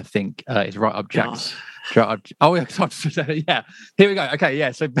one that I think is right up Jack's. Yeah. Here we go. Okay, yeah.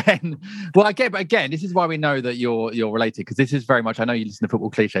 So Ben, well, again, this is why we know that you're related, because this is very much, I know you listen to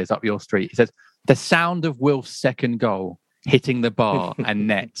football cliches up your street. He says, the sound of Wilf's second goal hitting the bar and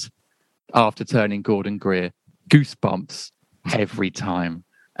net after turning Gordon Greer. Goosebumps every time.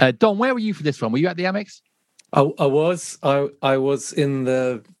 Don, where were you for this one? Were you at the Amex? I was. I was in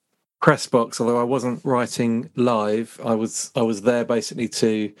the press box, although I wasn't writing live. I was there basically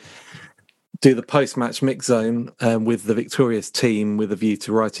to do the post-match mix zone with the victorious team, with a view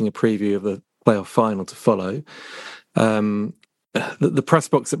to writing a preview of the playoff final to follow. The press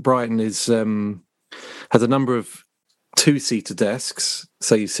box at Brighton has a number of 2-seater desks,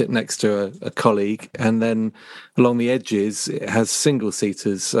 so you sit next to a colleague, and then along the edges it has single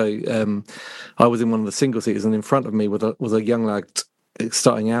seaters. So I was in one of the single seaters, and in front of me was a young lad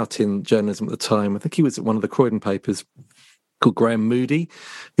starting out in journalism at the time. I think he was at one of the Croydon papers, called Graham Moody,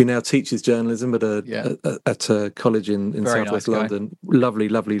 who now teaches journalism at a college in southwest London.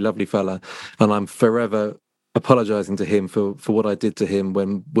 Lovely fella, and I'm forever apologising to him for what I did to him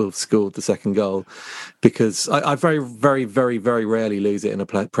when Wilf scored the second goal, because I very, very, very, very rarely lose it in a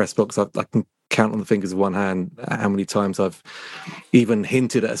press box. I can count on the fingers of one hand how many times I've even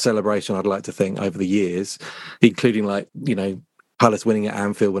hinted at a celebration I'd like to think over the years, including Palace winning at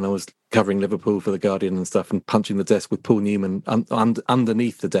Anfield when I was covering Liverpool for The Guardian and stuff, and punching the desk with Paul Newman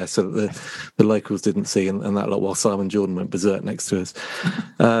underneath the desk so that the locals didn't see, and that lot while Simon Jordan went berserk next to us.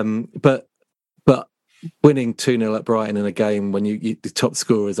 But winning 2-0 at Brighton in a game when the top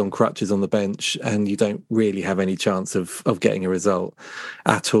scorer is on crutches on the bench and you don't really have any chance of getting a result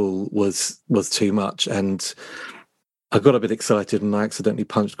at all was too much. And I got a bit excited and I accidentally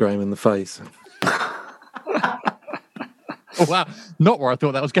punched Graham in the face. Oh, wow. Not where I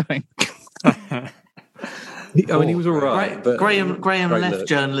thought that was going. He was all right. But Graham left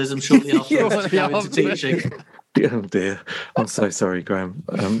journalism shortly after to go into teaching. Oh dear. I'm so sorry, Graham.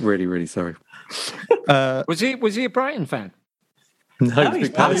 I'm really, really sorry. Was he a Brighton fan? No, he's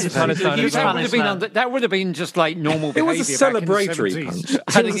Palace. That would have been just like normal behaviour. It was a celebratory punch.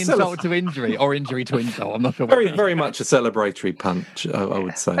 Adding insult to injury or injury to insult. I'm not sure. Very, very much a celebratory punch, I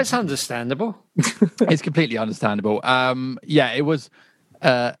would say. That's understandable. It's completely understandable. It was.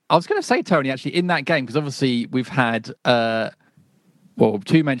 I was going to say, Tony, actually, in that game, because obviously we've had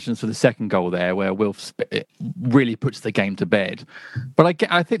two mentions for the second goal there, where Wilf really puts the game to bed. But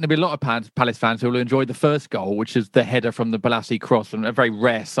I think there'll be a lot of Palace fans who will enjoy the first goal, which is the header from the Balassi cross, and a very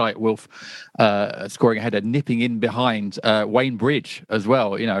rare sight. Wilf scoring a header, nipping in behind Wayne Bridge as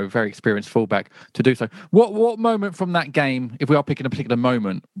well. Very experienced fullback to do so. What moment from that game, if we are picking a particular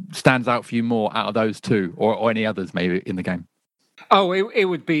moment, stands out for you more out of those two, or any others maybe in the game? Oh, it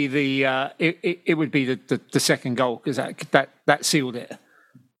would be the second goal, because that sealed it,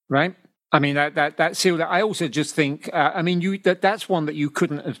 right? I mean that sealed it. I also just think that's one that you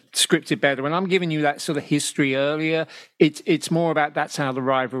couldn't have scripted better. When I'm giving you that sort of history earlier, it's more about that's how the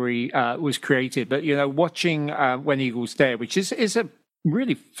rivalry was created. But watching When Eagles Dare, which is a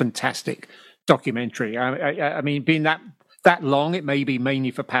really fantastic documentary. I mean, being that long, it may be mainly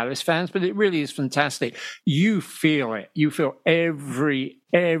for Palace fans, but it really is fantastic. You feel it. You feel every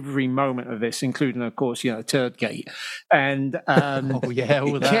moment of this, including, of course, Turdgate. And all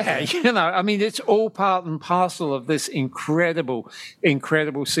that. Yeah, I mean, it's all part and parcel of this incredible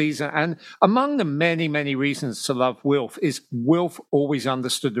season. And among the many, many reasons to love Wilf is Wilf always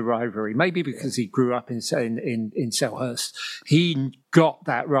understood the rivalry. Maybe because he grew up in Selhurst. He got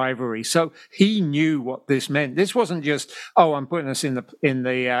that rivalry, so he knew what this meant. This wasn't just, I'm putting us in the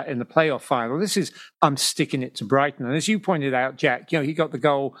playoff final. This is, I'm sticking it to Brighton. And as you pointed out, Jack, he got the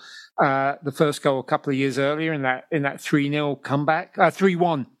goal, the first goal a couple of years earlier in that 3-0 comeback,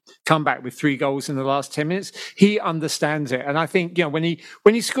 3-1 comeback with 3 goals in the last 10 minutes. He understands it, and I think when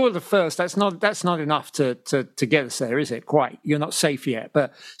he scored the first, that's not enough to get us there, is it? Quite, you're not safe yet,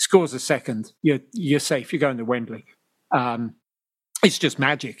 but scores the second, you're safe. You're going to Wembley. It's just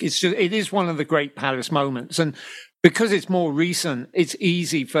magic. It is one of the great Palace moments. And because it's more recent, it's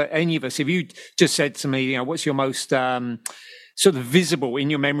easy for any of us. If you just said to me, what's your most sort of visible in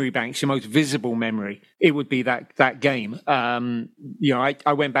your memory banks, your most visible memory, it would be that game.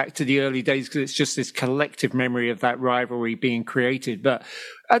 I went back to the early days because it's just this collective memory of that rivalry being created. But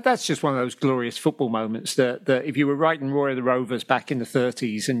that's just one of those glorious football moments that if you were writing Roy of the Rovers back in the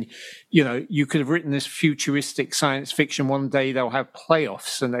 30s and, you could have written this futuristic science fiction, one day they'll have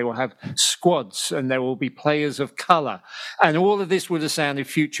playoffs and they will have squads and there will be players of colour. And all of this would have sounded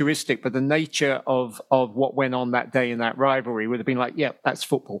futuristic, but the nature of what went on that day in that rivalry would have been like, yeah, that's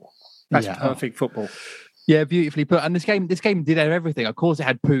football. That's perfect football. Yeah, beautifully put. And this game did everything. Of course, it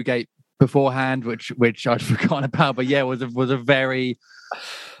had Poogate beforehand, which I'd forgotten about. But yeah, was a very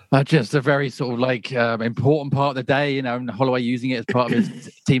just a very sort of important part of the day. And Holloway using it as part of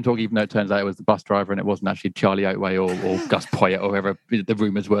his team talk, even though it turns out it was the bus driver and it wasn't actually Charlie Oatway or Gus Poyet or whoever the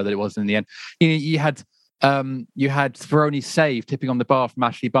rumours were that it was in the end. You had Speroni's save tipping on the bar from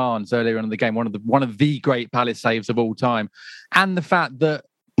Ashley Barnes earlier in the game, one of the great Palace saves of all time, and the fact that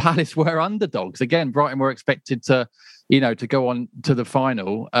Palace were underdogs again. Brighton were expected to go on to the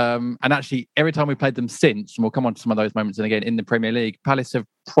final, and actually every time we played them since, and we'll come on to some of those moments, and again in the Premier League, Palace have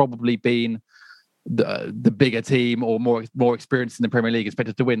probably been the bigger team or more experienced in the Premier League,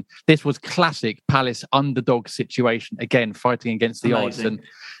 expected to win. This was classic Palace underdog situation, again fighting against the odds and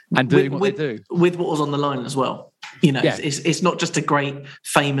doing what they do with what was on the line as well. It's not just a great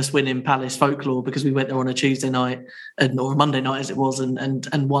famous win in Palace folklore because we went there on a Tuesday night or a Monday night as it was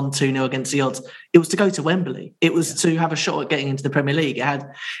and won 2-0 against the odds. It was to go to Wembley. It was to have a shot at getting into the Premier League. It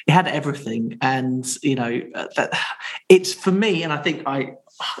had everything, and it's for me, and I think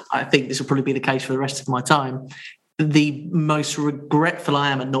this will probably be the case for the rest of my time. the most regretful I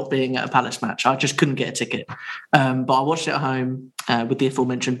am at not being at a Palace match. I just couldn't get a ticket. But I watched it at home with the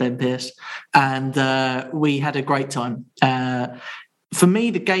aforementioned Ben Pearce, and we had a great time. For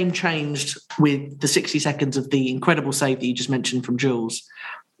me, the game changed with the 60 seconds of the incredible save that you just mentioned from Jules.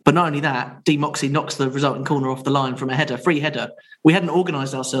 But not only that, D Moxey knocks the resulting corner off the line from a header, free header. We hadn't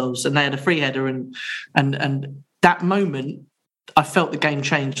organised ourselves, and they had a free header, and that moment, I felt the game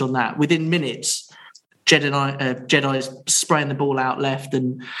changed on that. Within minutes, Jedi's spraying the ball out left,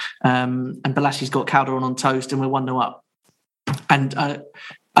 and Bolassi's got Calderon on toast, and we're 1-0 up. And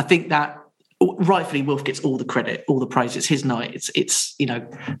I think that rightfully Wilf gets all the credit, all the praise. It's his night. It's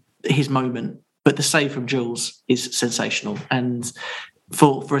his moment. But the save from Jules is sensational, and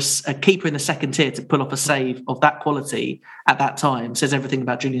for a keeper in the second tier to pull off a save of that quality at that time says everything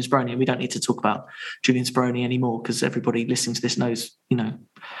about Julian Speroni. And we don't need to talk about Julian Speroni anymore because everybody listening to this knows,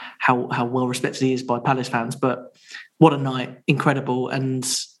 how well respected he is by Palace fans. But what a night, incredible. And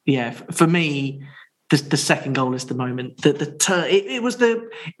yeah, for me, the second goal is the moment. It was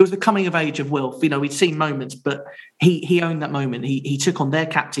the coming of age of Wilf. We'd seen moments, but he owned that moment. He took on their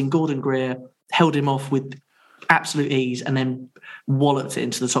captain, Gordon Greer, held him off with absolute ease, and then walloped it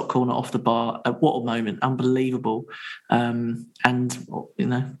into the top corner off the bar. What a moment. Unbelievable. And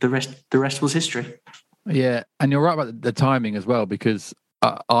the rest was history. Yeah, and you're right about the timing as well, because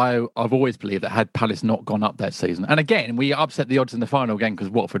I've always believed that had Palace not gone up that season, and again, we upset the odds in the final game because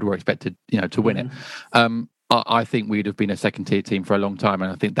Watford were expected, to win it. I think we'd have been a second tier team for a long time,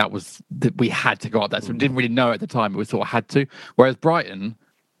 and I think that we had to go up that. So we didn't really know at the time, but we sort of had to. Whereas Brighton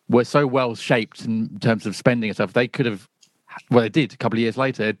were so well shaped in terms of spending and stuff, they could have. Well, they did a couple of years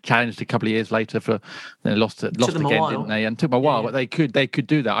later. Challenged a couple of years later for lost again, didn't they? And took them a while, but they could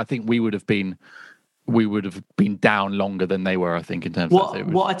do that. I think we would have been down longer than they were. I think in terms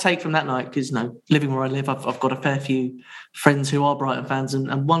of what I take from that night, because living where I live, I've got a fair few friends who are Brighton fans,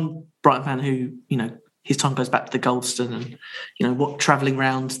 and one Brighton fan who his time goes back to the Goldstone, and travelling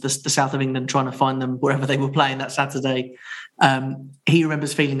around the south of England trying to find them wherever they were playing that Saturday. He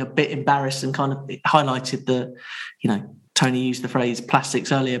remembers feeling a bit embarrassed and kind of highlighted the, Tony used the phrase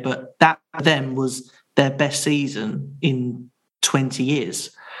plastics earlier, but that for them was their best season in 20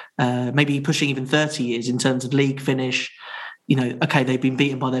 years, maybe pushing even 30 years in terms of league finish. Okay, they've been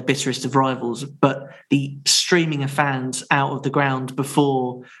beaten by their bitterest of rivals, but the streaming of fans out of the ground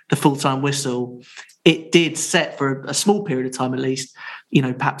before the full-time whistle, it did set for a small period of time at least,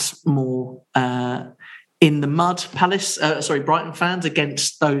 perhaps more in the mud, Brighton fans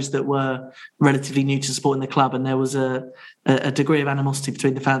against those that were relatively new to supporting the club. And there was a degree of animosity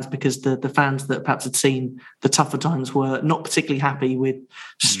between the fans because the fans that perhaps had seen the tougher times were not particularly happy with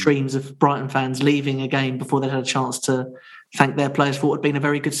streams of Brighton fans leaving a game before they'd had a chance to thank their players for what had been a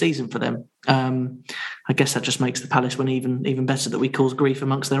very good season for them. I guess that just makes the Palace win even better, that we cause grief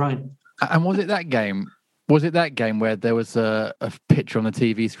amongst their own. And was it that game where there was a picture on the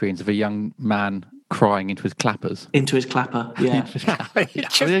TV screens of a young man crying into his clappers? Into his clapper, yeah. It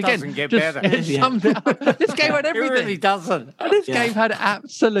just doesn't get better. This game had everything. It really doesn't. This game had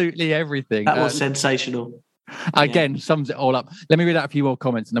absolutely everything. That was sensational. Again, sums it all up. Let me read out a few more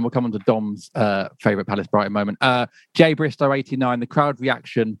comments and then we'll come on to Dom's favourite Palace Brighton moment. Jay Bristow, 89, the crowd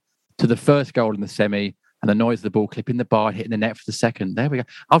reaction to the first goal in the semi and the noise of the ball clipping the bar, hitting the net for the second. There we go.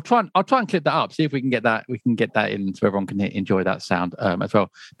 I'll try and clip that up. See if we can get that. We can get that in so everyone can enjoy that sound as well.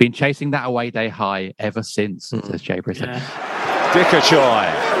 Been chasing that away day high ever since, says Jay Bristow. Yeah.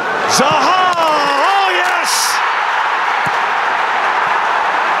 Dickachoy. Zaha! Oh yes!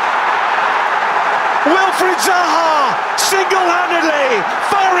 Wilfried Zaha single-handedly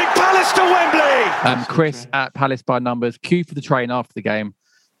firing Palace to Wembley. Chris at Palace by Numbers, queue for the train after the game.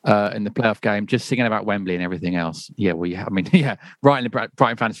 In the playoff game, just singing about Wembley and everything else. Yeah, right in the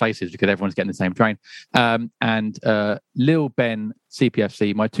Brighton fans' faces because everyone's getting the same train. And Lil Ben,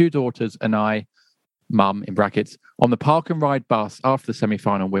 CPFC, my two daughters and I, mum in brackets, on the park and ride bus after the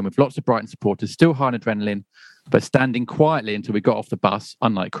semi-final win with lots of Brighton supporters, still high on adrenaline, but standing quietly until we got off the bus,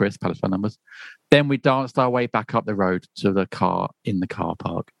 unlike Chris, Palace by Numbers. Then we danced our way back up the road to the car in the car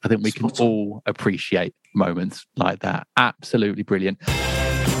park. I think we can all appreciate moments like that. Absolutely brilliant.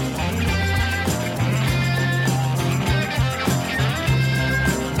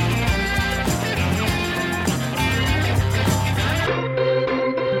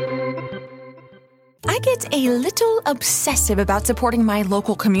 I get a little obsessive about supporting my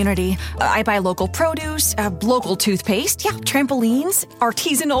local community. I buy local produce, local toothpaste, trampolines,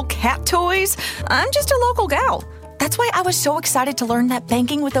 artisanal cat toys. I'm just a local gal. That's why I was so excited to learn that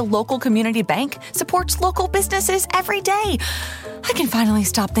banking with a local community bank supports local businesses every day. I can finally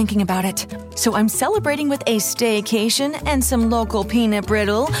stop thinking about it. So I'm celebrating with a staycation and some local peanut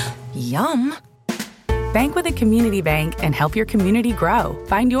brittle. Yum. Bank with a community bank and help your community grow.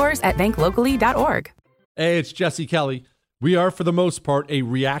 Find yours at banklocally.org. Hey, it's Jesse Kelly. We are, for the most part, a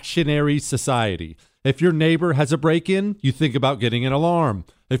reactionary society. If your neighbor has a break-in, you think about getting an alarm.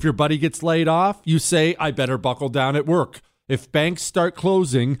 If your buddy gets laid off, you say, I better buckle down at work. If banks start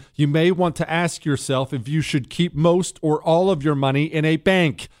closing, you may want to ask yourself if you should keep most or all of your money in a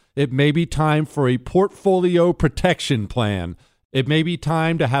bank. It may be time for a portfolio protection plan. It may be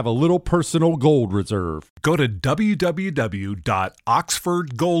time to have a little personal gold reserve. Go to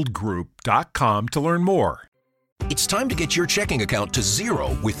www.oxfordgoldgroup.com to learn more. It's time to get your checking account to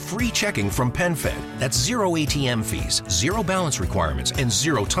zero with free checking from PenFed. That's zero ATM fees, zero balance requirements, and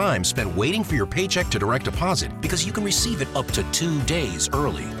zero time spent waiting for your paycheck to direct deposit because you can receive it up to 2 days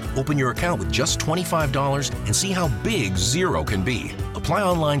early. Open your account with just $25 and see how big zero can be. Apply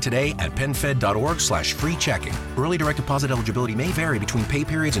online today at PenFed.org/free checking. Early direct deposit eligibility may vary between pay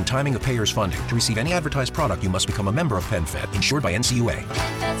periods and timing of payers' funding. To receive any advertised product, you must become a member of PenFed, insured by NCUA.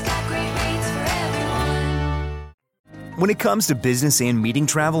 PenFed's got great rates for everyone. When it comes to business and meeting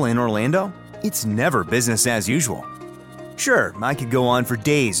travel in Orlando, it's never business as usual. Sure, I could go on for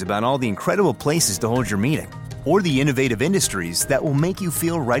days about all the incredible places to hold your meeting, or the innovative industries that will make you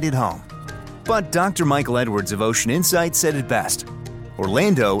feel right at home. But Dr. Michael Edwards of Ocean Insight said it best.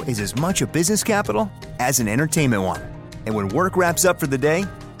 Orlando is as much a business capital as an entertainment one. And when work wraps up for the day,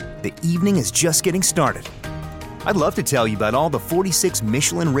 the evening is just getting started. I'd love to tell you about all the 46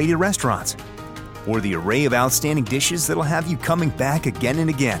 Michelin-rated restaurants, or the array of outstanding dishes that'll have you coming back again and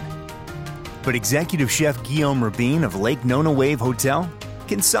again. But Executive Chef Guillaume Rabin of Lake Nona Wave Hotel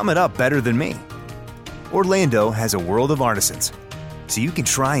can sum it up better than me. Orlando has a world of artisans, so you can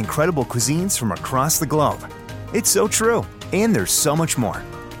try incredible cuisines from across the globe. It's so true, and there's so much more.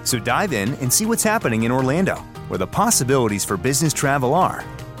 So dive in and see what's happening in Orlando, where the possibilities for business travel are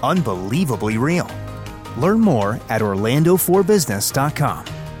unbelievably real. Learn more at orlandoforbusiness.com.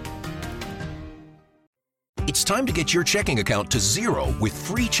 It's time to get your checking account to zero with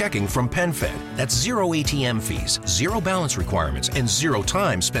free checking from PenFed. That's zero ATM fees, zero balance requirements, and zero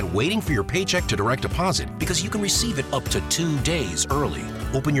time spent waiting for your paycheck to direct deposit because you can receive it up to 2 days early.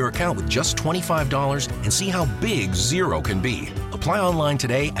 Open your account with just $25 and see how big zero can be. Apply online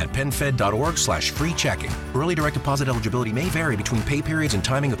today at PenFed.org/free checking. Early direct deposit eligibility may vary between pay periods and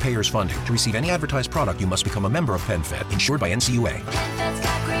timing of payers' funding. To receive any advertised product, you must become a member of PenFed, insured by NCUA. PenFed's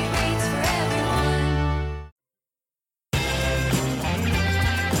got great rates for everyone.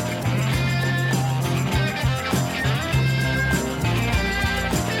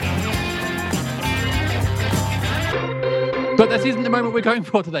 But this isn't the moment we're going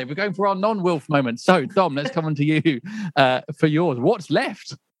for today. We're going for our non-Wilf moment. So, Dom, let's come on to you for yours. What's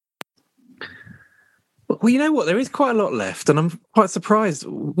left? Well, you know what? There is quite a lot left, and I'm quite surprised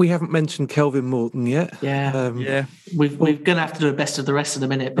we haven't mentioned Kelvin Morton yet. Yeah, we're going to have to do a best of the rest in a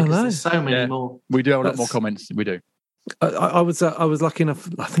minute because there's so many more. We do have a lot more comments. We do. I was lucky enough.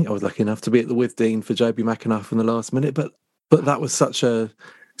 I think I was lucky enough to be at the with Dean for Joby McAnuff in the last minute, but that was such a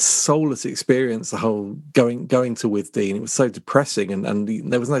soulless experience, the whole going to with Dean. It was so depressing, and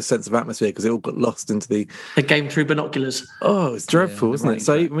there was no sense of atmosphere because it all got lost into the game through binoculars. Oh, it was dreadful, wasn't it?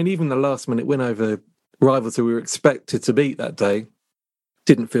 So I mean, even the last minute win over rivals who we were expected to beat that day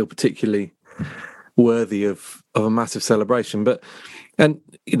didn't feel particularly worthy of a massive celebration. And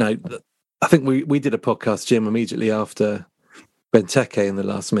you know, I think we did a podcast, Jim, immediately after Benteke in the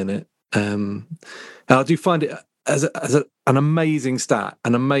last minute. And I do find it as an amazing stat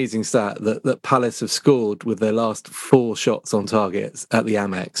that Palace have scored with their last 4 shots on targets at the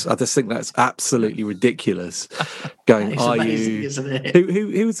Amex. I just think that's absolutely ridiculous. Going, are amazing, you? Isn't it?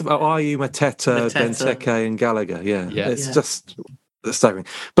 Who was? Are you Mateta, Benteke, and Gallagher? Yeah. It's just staggering.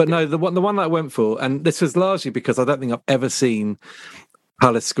 But no, the one that I went for, and this was largely because I don't think I've ever seen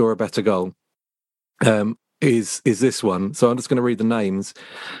Palace score a better goal. Is this one? So I'm just going to read the names.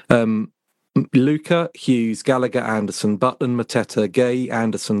 Luca, Hughes, Gallagher, Anderson, Butland, Mateta, Gay,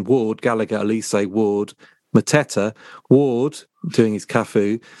 Anderson, Ward, Gallagher, Elise, Ward, Mateta, Ward, doing his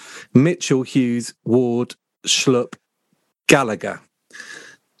Cafu, Mitchell, Hughes, Ward, Schlupp, Gallagher.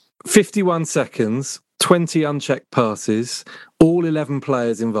 51 seconds, 20 unchecked passes, all 11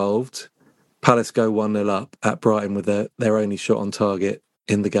 players involved. Palace go 1-0 up at Brighton with their only shot on target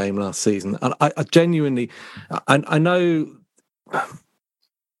in the game last season. And I genuinely, I know...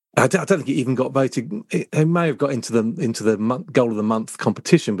 I don't think it even got voted. It may have got into the goal of the month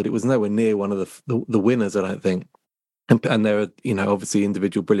competition, but it was nowhere near one of the winners, I don't think. and there are, obviously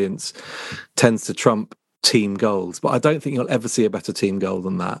individual brilliance tends to trump team goals, but I don't think you'll ever see a better team goal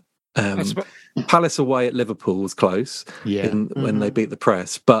than that. Palace away at Liverpool was close when they beat the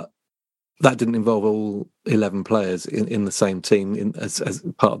press, but that didn't involve all 11 players in the same team as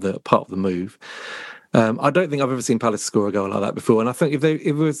part of the move. I don't think I've ever seen Palace score a goal like that before, and I think if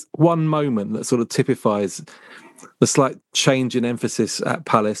there was one moment that sort of typifies the slight change in emphasis at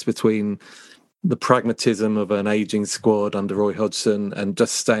Palace between the pragmatism of an ageing squad under Roy Hodgson and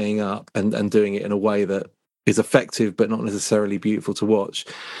just staying up and doing it in a way that is effective but not necessarily beautiful to watch,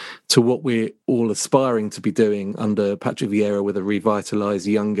 to what we're all aspiring to be doing under Patrick Vieira with a revitalised,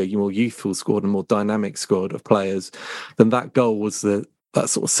 younger, more youthful squad and more dynamic squad of players, then that goal was that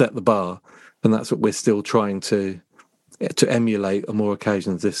sort of set the bar, and that's what we're still trying to emulate on more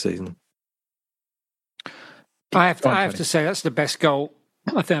occasions this season. I have to say that's the best goal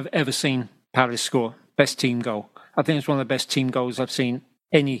I think I've ever seen Palace score. Best team goal. I think it's one of the best team goals I've seen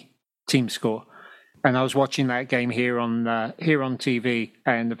any team score. And I was watching that game here on TV,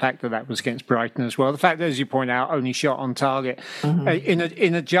 and the fact that was against Brighton as well. The fact that, as you point out, only shot on target.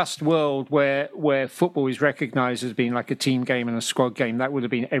 In a just world where football is recognised as being like a team game and a squad game, that would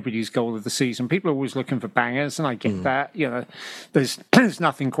have been everybody's goal of the season. People are always looking for bangers, and I get that. There's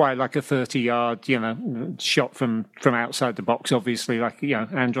nothing quite like a 30-yard shot from outside the box. Obviously, like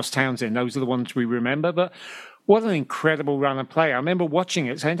Andros Townsend. Those are the ones we remember, but. What an incredible run of play. I remember watching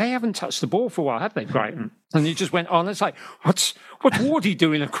it saying, they haven't touched the ball for a while, have they, Brighton? And it just went on. It's like, what's Wardy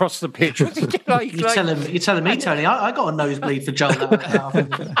doing across the pitch? What's he like? You're telling me, Tony, I got a nosebleed for Joel.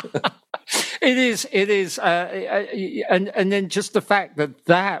 It is. And then just the fact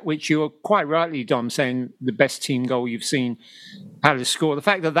that, which you're quite rightly, Dom, saying the best team goal you've seen Palace score, the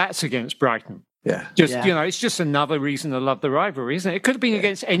fact that that's against Brighton. Yeah. It's just another reason to love the rivalry, isn't it? It could have been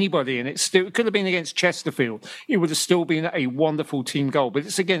against anybody, and it could have been against Chesterfield. It would have still been a wonderful team goal, but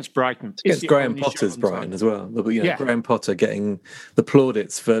it's against Brighton. It's against Graham Potter's Brighton as well. Graham Potter getting the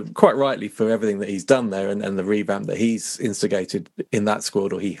plaudits for, quite rightly, for everything that he's done there and the revamp that he's instigated in that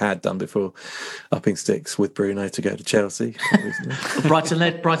squad, or he had done before upping sticks with Bruno to go to Chelsea. Brighton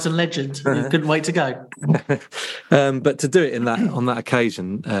legend. Couldn't wait to go. But to do it on that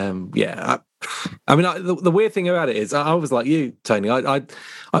occasion, the weird thing about it is, I was like you, Tony. I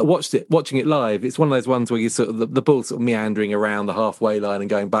watching it live. It's one of those ones where you sort of the ball sort of meandering around the halfway line and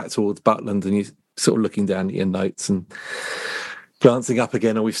going back towards Butland, and you sort of looking down at your notes and glancing up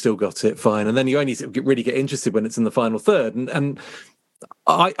again. Oh, we've still got it, fine. And then you only sort of really get interested when it's in the final third. And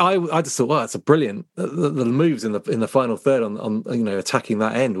I just thought, wow, it's a brilliant. The moves in the final third on attacking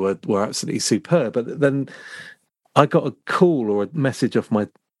that end were absolutely superb. But then I got a call or a message off my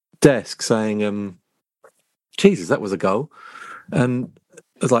desk saying, Jesus, that was a goal. And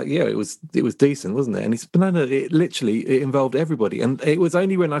I was like, yeah, it was decent, wasn't it? And he's no, it involved everybody. And it was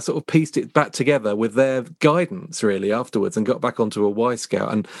only when I sort of pieced it back together with their guidance really afterwards and got back onto a Y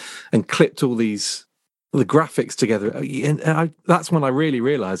Scout and clipped all the graphics together. And that's when I really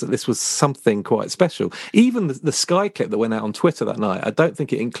realised that this was something quite special. Even the Sky clip that went out on Twitter that night, I don't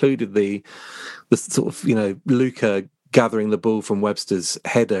think it included the sort of, Luca gathering the ball from Webster's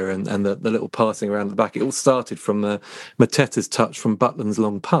header and the little passing around the back. It all started from Mateta's touch from Butland's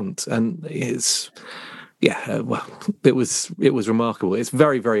long punt, and it was remarkable. It's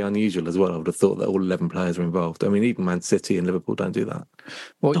very, very unusual as well. I would have thought that all 11 players were involved. I mean, even Man City and Liverpool don't do that.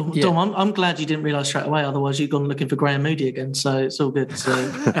 Well, Dom, I'm glad you didn't realise straight away. Otherwise, you'd gone looking for Graham Moody again. So it's all good. So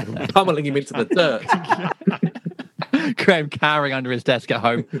pummeling him into the dirt. Graham cowering under his desk at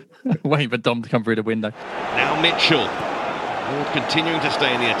home, waiting for Dom to come through the window. Now Mitchell. Ward continuing to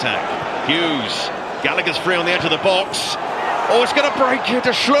stay in the attack. Hughes. Gallagher's free on the edge of the box. Oh, it's going to break here to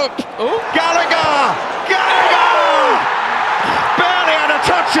Schlupp. Oh, Gallagher! Barely had a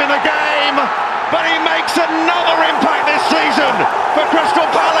touch in the game, but he makes another impact this season for Crystal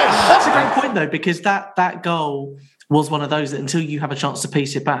Palace. That's a great point, though, because that goal was one of those that until you have a chance to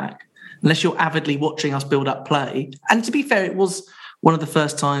piece it back, unless you're avidly watching us build up play. And to be fair, it was one of the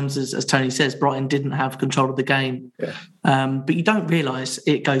first times, as Tony says, Brighton didn't have control of the game. Yeah. But you don't realise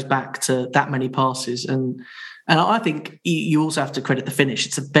it goes back to that many passes. And I think you also have to credit the finish.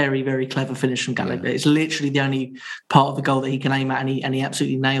 It's a very, very clever finish from Gallagher. Yeah. It's literally the only part of the goal that he can aim at, and he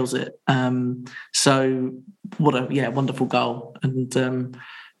absolutely nails it. So what a wonderful goal. And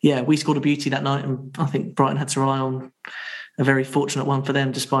we scored a beauty that night, and I think Brighton had to rely on a very fortunate one for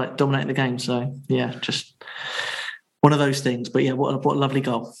them, despite dominating the game. So just one of those things. But what a lovely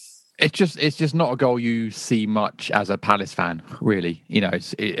goal. It's just not a goal you see much as a Palace fan, really. You know,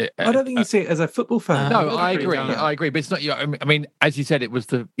 I don't think you see it as a football fan. No, I agree. But it's not. I mean, as you said, it was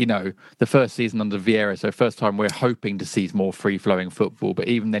the first season under Vieira, so first time we're hoping to see more free flowing football. But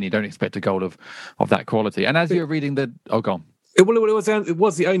even then, you don't expect a goal of that quality. And as you're reading go on. It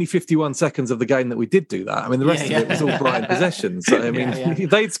was the only 51 seconds of the game that we did do that. I mean, the rest of it was all Brighton possession. So, I mean, if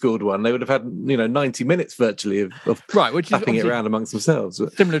they'd scored one, they would have had 90 minutes virtually of which tapping it around amongst themselves.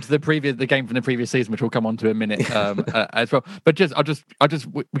 Similar to the game from the previous season, which we'll come on to in a minute as well. But I'll just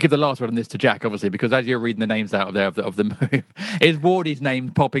give the last word on this to Jack, obviously, because as you're reading the names out of there of the move, is Wardy's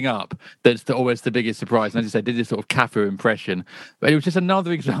name popping up? That's always the biggest surprise. And as you said, did this sort of Cafu impression, but it was just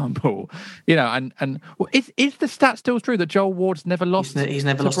another example, and is the stat still true that Joel Ward's never lost? He's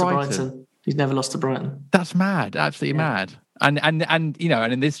never lost to Brighton. He's never lost to Brighton. That's mad, absolutely mad. And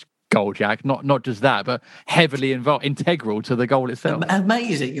in this goal, Jack, not just that, but heavily integral to the goal itself.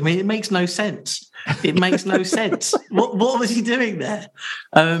 Amazing. I mean, it makes no sense. It makes no sense. What was he doing there?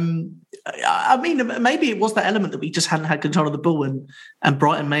 I mean, maybe it was that element that we just hadn't had control of the ball, and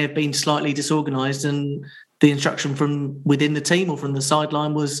Brighton may have been slightly disorganised, and the instruction from within the team or from the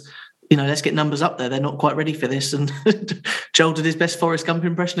sideline was, let's get numbers up there. They're not quite ready for this. And Joel did his best Forrest Gump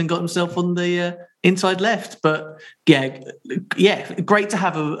impression and got himself on the inside left. But yeah, great to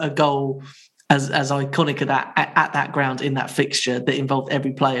have a goal as iconic at that ground in that fixture that involved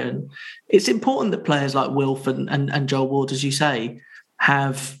every player. And it's important that players like Wilf and Joel Ward, as you say,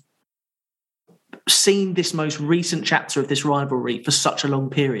 have seen this most recent chapter of this rivalry for such a long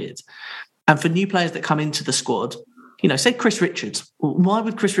period. And for new players that come into the squad, say Chris Richards. Why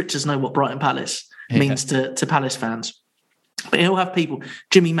would Chris Richards know what Brighton Palace means to Palace fans? But he'll have people,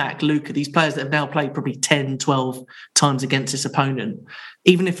 Jimmy Mack, Luca, these players that have now played probably 10, 12 times against this opponent.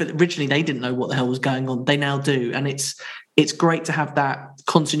 Even if originally they didn't know what the hell was going on, they now do. And it's great to have that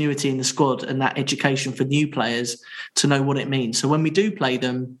continuity in the squad and that education for new players to know what it means. So when we do play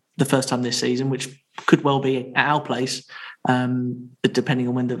them the first time this season, which could well be at our place, depending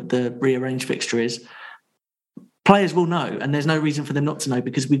on when the rearranged fixture is, players will know, and there's no reason for them not to know,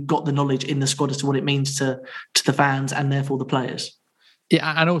 because we've got the knowledge in the squad as to what it means to the fans and therefore the players.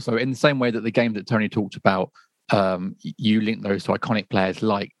 Yeah, and also in the same way that the game that Tony talked about, you link those to iconic players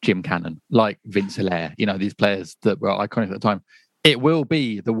like Jim Cannon, like Vince Hilaire, these players that were iconic at the time. It will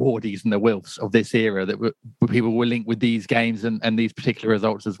be the Wardies and the Wilfs of this era that people will link with these games and these particular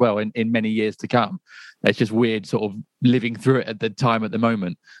results as well in many years to come. It's just weird sort of living through it at the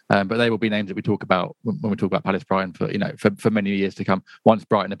moment. But they will be names that we talk about when we talk about Palace Brighton for many years to come, once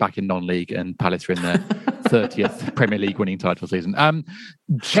Brighton are back in non-league and Palace are in their 30th Premier League winning title season.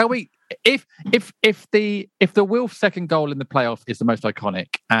 Shall we, if the Wilf second goal in the playoff is the most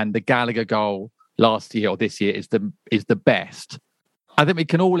iconic and the Gallagher goal last year or this year is the best, I think we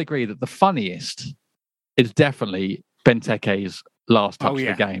can all agree that the funniest is definitely Benteke's last touch of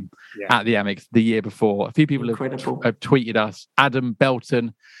the game at the Amex the year before. A few people have tweeted us. Adam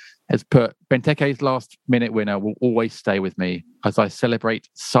Belton has put, Benteke's last minute winner will always stay with me as I celebrate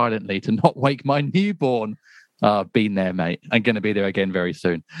silently to not wake my newborn. Been there, mate. I'm going to be there again very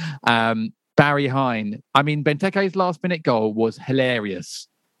soon. Barry Hine. I mean, Benteke's last minute goal was hilarious.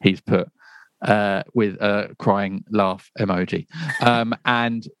 He's put. With a crying laugh emoji.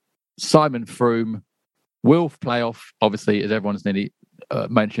 And Simon Froome, Wilf playoff, obviously, as everyone's nearly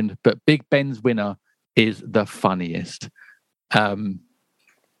mentioned, but Big Ben's winner is the funniest. What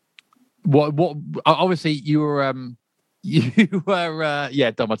obviously you were Dom, I'll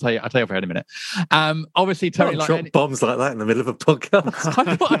tell you for in a minute. Obviously Tony drop bombs like that in the middle of a podcast.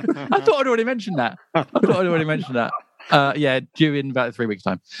 I thought I'd already mentioned that. Due in about 3 weeks'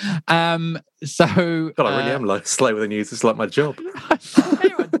 time. So God, I really am slow with the news. It's like my job.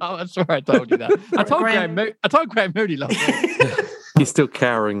 I swear I told you that. I told Graham Moody last week. He's still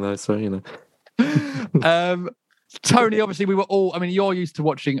cowering though, so Tony, obviously we were all, I mean, you're used to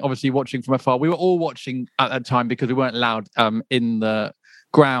watching from afar. We were all watching at that time because we weren't allowed in the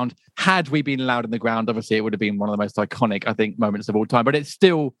ground. Had we been allowed in the ground, obviously it would have been one of the most iconic, I think, moments of all time. But it's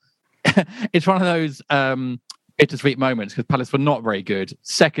still, it's one of those bittersweet moments because Palace were not very good.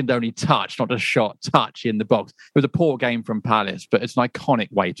 Second only touch, not a shot, touch in the box. It was a poor game from Palace, but it's an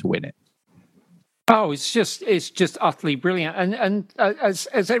iconic way to win it. Oh, it's just utterly brilliant, and as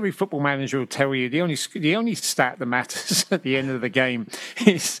every football manager will tell you, the only stat that matters at the end of the game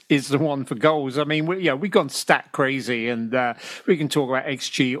is the one for goals. I mean, we've gone stat crazy, and we can talk about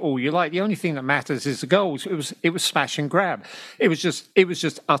XG all you like. The only thing that matters is the goals. It was smash and grab. It was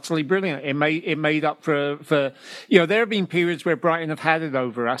just utterly brilliant. It made up for there have been periods where Brighton have had it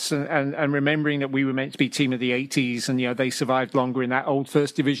over us, and remembering that we were meant to be team of the 80s, and they survived longer in that old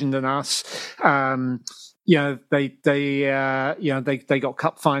First Division than us. They got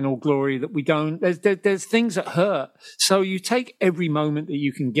cup final glory that we don't. There's things that hurt. So you take every moment that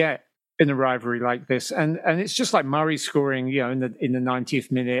you can get in a rivalry like this, and it's just like Murray scoring, in the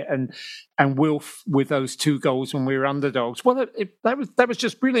 90th minute, and Wilf with those 2 goals when we were underdogs. Well, that was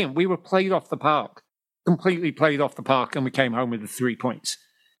just brilliant. We were played off the park, completely played off the park, and we came home with the 3 points.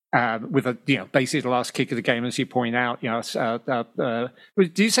 With basically the last kick of the game, as you point out. Do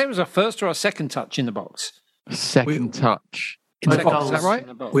you say it was a first or a second touch in the box? Second touch in the box. Is that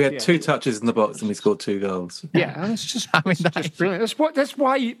right? We had 2 touches in the box and we scored 2 goals. Yeah, and it's just brilliant. That's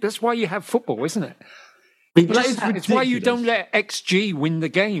why you have football, isn't it? It's why you don't let XG win the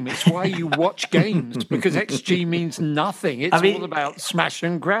game. It's why you watch games, because XG means nothing. It's all about smash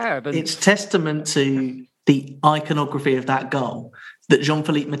and grab. And it's testament to the iconography of that goal that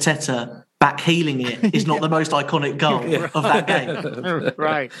Jean-Philippe Mateta backheeling it is not the most iconic goal of that game.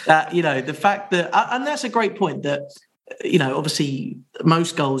 Right. The fact that, and that's a great point, that, obviously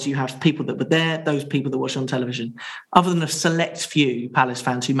most goals you have people that were there, those people that watch on television, other than a select few Palace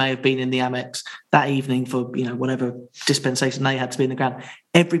fans who may have been in the Amex that evening for, whatever dispensation they had to be in the ground.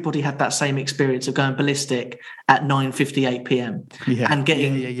 Everybody had that same experience of going ballistic at 9:58 p.m. and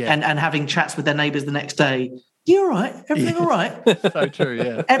getting and having chats with their neighbours the next day. You all right? Everything all right? So true,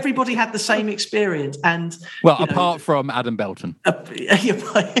 yeah. Everybody had the same experience. And apart from Adam Belton. But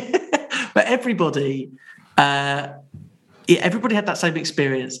everybody had that same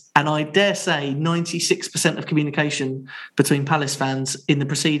experience. And I dare say 96% of communication between Palace fans in the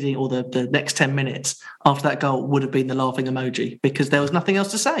preceding or the next 10 minutes after that goal would have been the laughing emoji, because there was nothing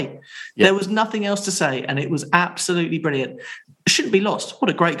else to say. Yeah. There was nothing else to say, and it was absolutely brilliant. It shouldn't be lost. What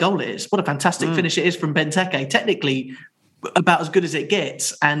a great goal it is. What a fantastic finish it is from Benteke. Technically, about as good as it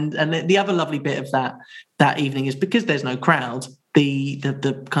gets. And the other lovely bit of that evening is, because there's no crowd, the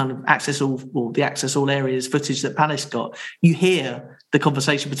kind of access all areas footage that Palace got, you hear the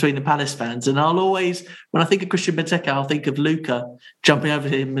conversation between the Palace fans. And I'll always, when I think of Christian Benteke, I'll think of Luca jumping over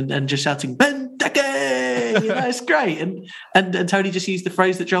him and just shouting, Benteke! It's great. And Tony just used the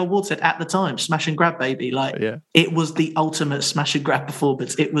phrase that Joel Ward said at the time, smash and grab, baby. It was the ultimate smash and grab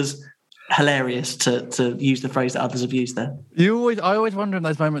performance. It was hilarious to use the phrase that others have used there. I always wonder in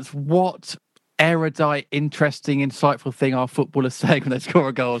those moments what erudite, interesting, insightful thing our footballers saying when they score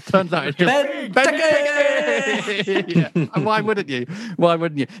a goal. Turns out it's just And why wouldn't you?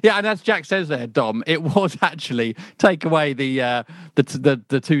 Yeah, and as Jack says there, Dom, it was actually, take away the 2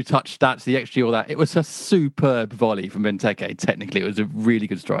 touch stats, the XG, all that. It was a superb volley from Benteke. Technically, it was a really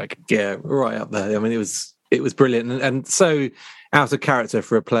good strike. Yeah, right up there. I mean, it was brilliant, and so out of character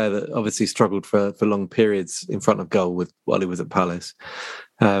for a player that obviously struggled for long periods in front of goal while he was at Palace.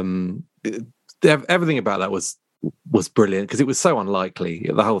 Everything about that was brilliant, because it was so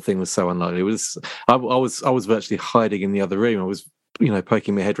unlikely. The whole thing was so unlikely. It was. I was virtually hiding in the other room. I was,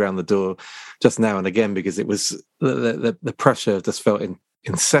 poking my head around the door just now and again, because it was the pressure just felt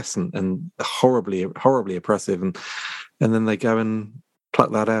incessant and horribly oppressive. And then they go and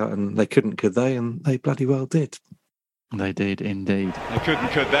pluck that out, and they couldn't, could they? And they bloody well did. They did indeed. They couldn't,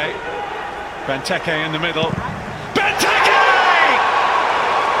 could they? Benteke in the middle. Benteke!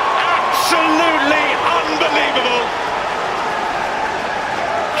 Absolutely unbelievable.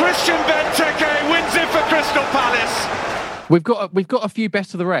 Christian Benteke wins it for Crystal Palace. We've got a few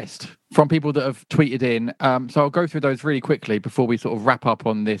best of the rest from people that have tweeted in. So I'll go through those really quickly before we sort of wrap up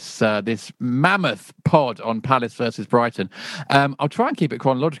on this this mammoth pod on Palace versus Brighton. I'll try and keep it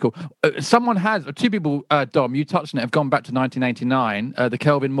chronological. Two people, Dom, you touched on it, have gone back to 1989, the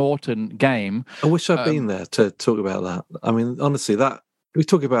Kelvin Morton game. I wish I'd been there to talk about that. I mean, honestly, that we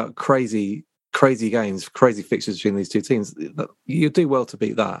talk about crazy games, crazy fixtures between these two teams. You do well to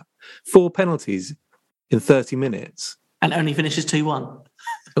beat that. 4 penalties in 30 minutes. And only finishes 2-1.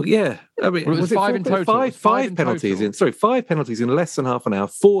 Oh, yeah. I mean, well, it was 5 in total. Five penalties in. Sorry, 5 penalties in less than half an hour.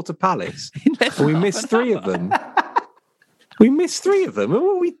 4 to Palace. And we missed 3 of them. What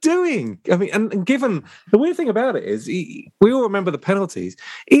are we doing? I mean, and given the weird thing about it is, we all remember the penalties.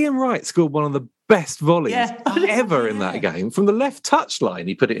 Ian Wright scored one of the best volleys ever in that game. From the left touch line,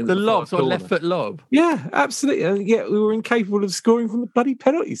 he put it in the lob, far sort of corner. left foot lob. Yeah, absolutely. And yet we were incapable of scoring from the bloody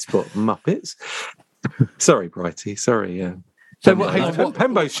penalty spot, Muppets. Sorry, Brighty. Sorry, yeah. So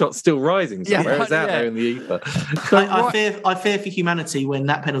Pembo's shot's still rising somewhere. It's out there in the ether. I fear for humanity when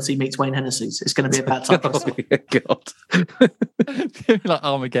that penalty meets Wayne Hennessy's. It's going to be a bad time. God. Like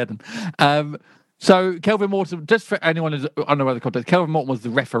Armageddon. So Kelvin Morton, just for anyone who's unaware of the context, Kelvin Morton was the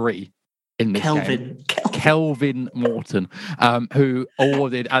referee in this game. Kelvin Morton, who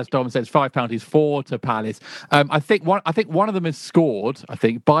awarded, as Dom says, 5 penalties, 4 to Palace. I think one of them is scored. I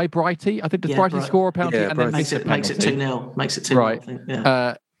think by Brighty. I think does Brighty score a penalty and then makes it 2-0. Makes it 2-0. Right. I think.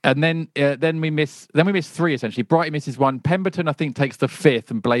 Yeah. And then we miss 3 essentially. Brighton misses 1. Pemberton I think takes the 5th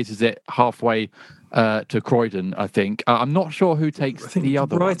and blazes it halfway to Croydon. I think I'm not sure who takes the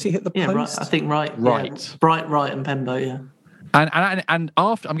other. Brighty hit the post. I think right. Yeah. Bright and Pembo. Yeah. And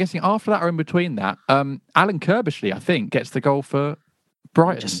after, I'm guessing after that or in between that, Alan Kirbishley, I think, gets the goal for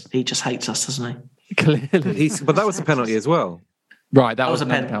Brighton. He just hates us, doesn't he? Clearly. But that was a penalty as well. Right, that was a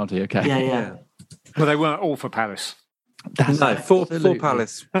penalty. Okay. Yeah. Well, they weren't all for Palace. Four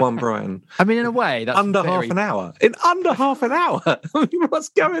Palace, 1 Brighton. I mean, in a way, that's half an hour. In under half an hour. I mean, what's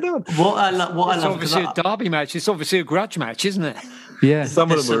going on? What I love. It's obviously a derby match. It's obviously a grudge match, isn't it? Yeah.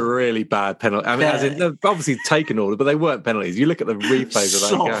 Some of them were really bad penalties. I mean, as in, they've obviously taken all, but they weren't penalties. You look at the replays of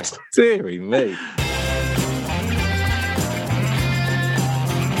that game. Deary me.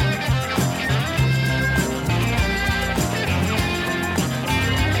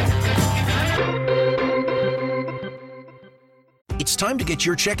 It's time to get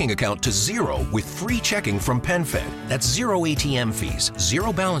your checking account to zero with free checking from PenFed. That's zero ATM fees,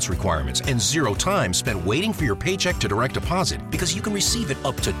 zero balance requirements, and zero time spent waiting for your paycheck to direct deposit because you can receive it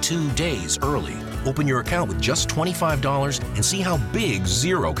up to 2 days early. Open your account with just $25 and see how big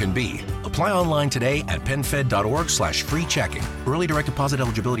zero can be. Apply online today at penfed.org/free checking. Early direct deposit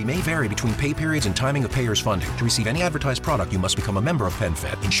eligibility may vary between pay periods and timing of payers' funding. To receive any advertised product, you must become a member of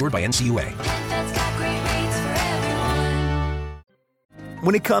PenFed, insured by NCUA.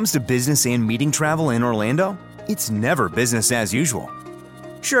 When it comes to business and meeting travel in Orlando, it's never business as usual.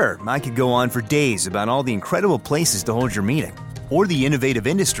 Sure, I could go on for days about all the incredible places to hold your meeting, or the innovative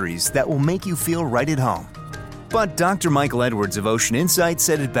industries that will make you feel right at home. But Dr. Michael Edwards of Ocean Insight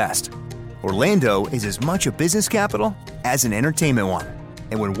said it best. Orlando is as much a business capital as an entertainment one.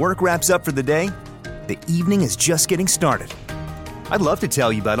 And when work wraps up for the day, the evening is just getting started. I'd love to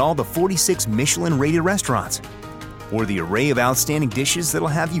tell you about all the 46 Michelin-rated restaurants, or the array of outstanding dishes that'll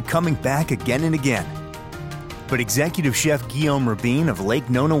have you coming back again and again. But Executive Chef Guillaume Rabin of Lake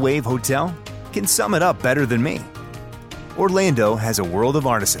Nona Wave Hotel can sum it up better than me. Orlando has a world of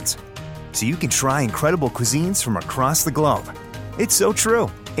artisans, so you can try incredible cuisines from across the globe. It's so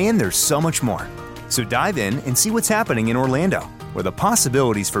true, and there's so much more. So dive in and see what's happening in Orlando, where the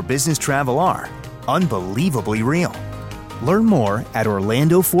possibilities for business travel are unbelievably real. Learn more at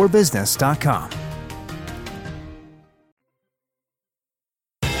orlandoforbusiness.com.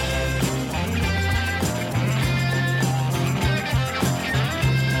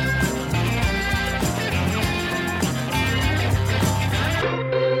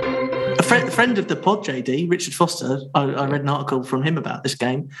 Friend of the pod, JD, Richard Foster, I read an article from him about this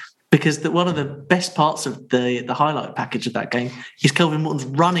game because one of the best parts of the highlight package of that game is Kelvin Morton's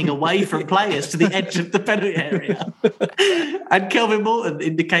running away from players to the edge of the penalty area. And Kelvin Morton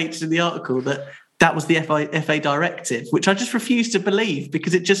indicates in the article that was the FA directive, which I just refuse to believe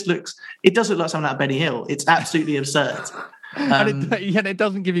because it does look like something out of Benny Hill. It's absolutely absurd. And it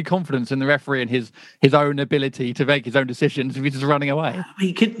doesn't give you confidence in the referee and his own ability to make his own decisions if he's just running away. I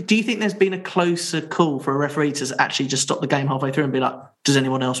mean, do you think there's been a closer call for a referee to actually just stop the game halfway through and be like, does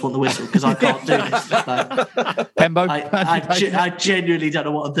anyone else want the whistle? Because I can't do this. Pembo? I genuinely don't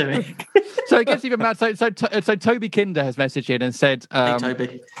know what I'm doing. So it gets even mad. So Toby Kinder has messaged in and said, hey,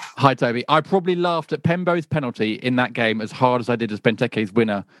 Toby. Hi, Toby. I probably laughed at Pembo's penalty in that game as hard as I did as Benteke's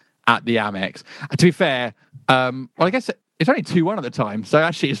winner at the Amex. To be fair, well, I guess it's only 2-1 at the time. So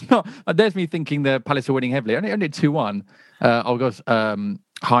actually, it's not. There's me thinking the Palace are winning heavily. Only 2-1.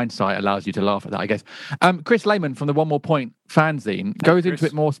 Hindsight allows you to laugh at that, I guess. Chris Lehman from the One More Point fanzine goes into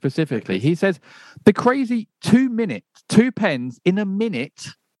it more specifically. He says the crazy 2 pens in a minute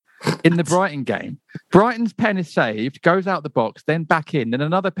in the Brighton game. Brighton's pen is saved, goes out the box, then back in, then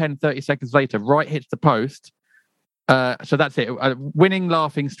another pen 30 seconds later, right hits the post. So that's it. Winning,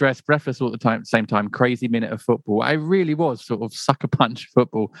 laughing, stress, breathless all at the same time. Crazy minute of football. It really was sort of sucker punch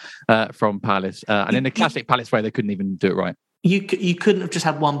football from Palace. And in the classic Palace way, they couldn't even do it right. You couldn't have just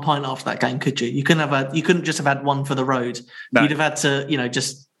had 1 pint after that game, could you? You couldn't just have had one for the road. No. You'd have had to,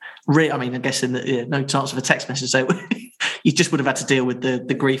 just I mean, I'm guessing that no chance of a text message. So you just would have had to deal with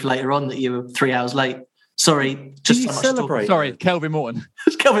the grief later on that you were 3 hours late. Sorry, just so much celebrate? Sorry, Kelvin Morton.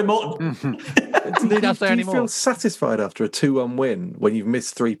 It's Kelvin Morton. Do you feel satisfied after a 2-1 win when you've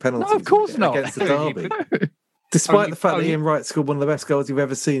missed 3 penalties? No, of course not. Against the Derby. Despite the fact that Ian Wright scored one of the best goals you've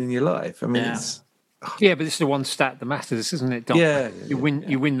ever seen in your life. I mean, it's... Yeah, but it's the one stat that matters, isn't it, Dom? You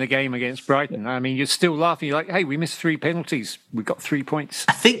win the game against Brighton. I mean, you're still laughing. You're like, hey, we missed 3 penalties. We got 3 points.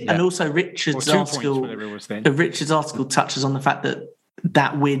 I think, and also Richard's article, Richard's article touches on the fact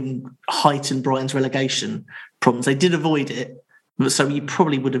that win heightened Brighton's relegation problems. They did avoid it, so you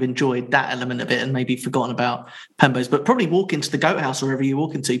probably would have enjoyed that element of it and maybe forgotten about Pembo's. But probably walk into the Goat House or wherever you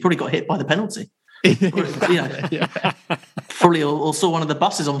walk into, you probably got hit by the penalty. Probably or saw one of the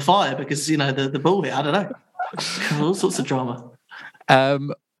buses on fire because the ball hit. I don't know. All sorts of drama.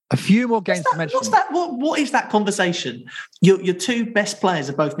 A few more games to mention. What's that? What is that conversation? Your 2 best players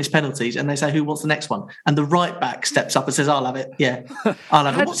have both missed penalties, and they say, "Who wants the next one?" And the right back steps up and says, "I'll have it." Yeah, I'll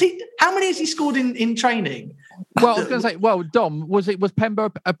have it. How many has he scored in training? Well, I was going to say, Dom, was Pembo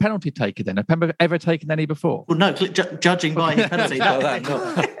a penalty taker then? Have Pembo ever taken any before? Well, no, judging by his penalty.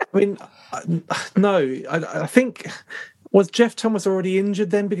 I mean, no, I think... Was Jeff Thomas already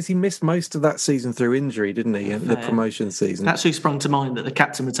injured then? Because he missed most of that season through injury, didn't he? The promotion season. That's who sprung to mind, that the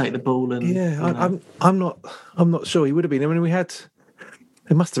captain would take the ball. And I'm not sure he would have been. I mean, there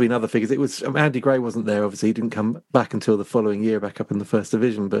must have been other figures. It was Andy Gray wasn't there. Obviously, he didn't come back until the following year, back up in the First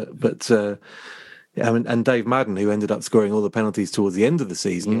Division. And Dave Madden, who ended up scoring all the penalties towards the end of the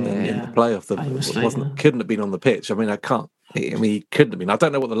season in the playoff, couldn't have been on the pitch. I mean, he couldn't have been. I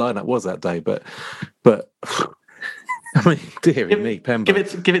don't know what the lineup was that day, but. I mean, dearie me, Pembo.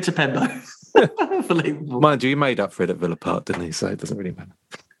 Give it to Pembo. Unbelievable. Mind you, he made up for it at Villa Park, didn't he? So it doesn't really matter.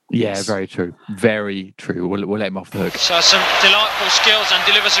 Yeah, very true. Very true. We'll let him off the hook. So some delightful skills and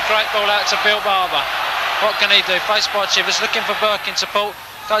delivers a great ball out to Bill Barber. What can he do? Faced by Chivers, looking for Birkin support.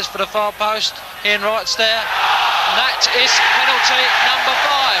 Goes for the far post. Ian Wright's there. And that is penalty number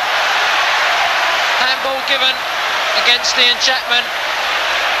 5. Handball given against Ian Chapman.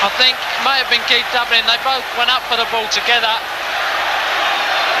 I think it may have been Keith Dublin. They both went up for the ball together.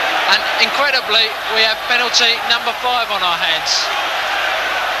 And incredibly, we have penalty number 5 on our hands.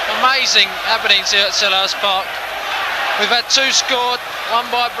 Amazing happenings here at Selhurst Park. We've had 2 scored, one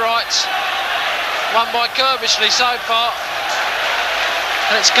by Bright, one by Kirbishley so far.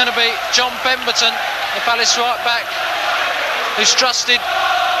 And it's going to be John Pemberton, the Palace right back, who's trusted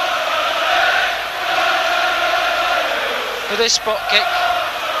with this spot kick.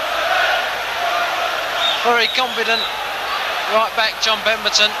 Very confident right back John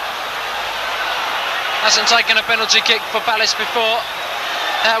Pemberton. Hasn't taken a penalty kick for Palace before.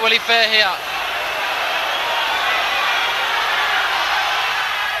 How will he fare here?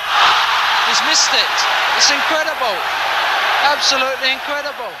 He's missed it. It's incredible. Absolutely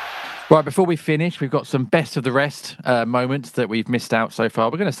incredible. Right, before we finish, we've got some best of the rest moments that we've missed out so far.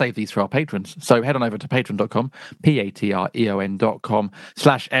 We're going to save these for our patrons. So head on over to patreon.com,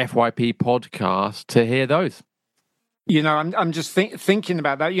 patreon.com/FYP podcast to hear those. I'm just thinking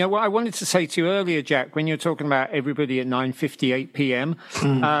about that. What I wanted to say to you earlier, Jack, when you were talking about everybody at 9:58 p.m.,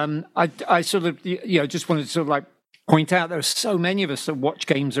 I sort of, just wanted to sort of point out there are so many of us that watch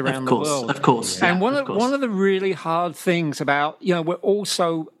games around the world. Of course. And one of the really hard things about, we're all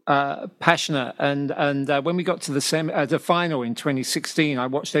so passionate. And when we got to the final in 2016, I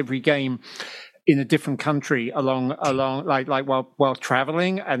watched every game in a different country along while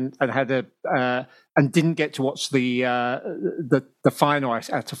traveling and had and didn't get to watch the final. I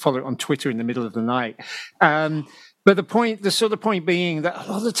had to follow it on Twitter in the middle of the night. But the sort of point being that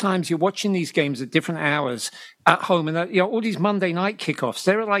a lot of times you're watching these games at different hours at home, and all these Monday night kickoffs,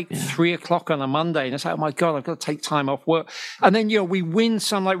 they're like 3 o'clock on a Monday, and it's like, oh my God, I've got to take time off work. And then, we win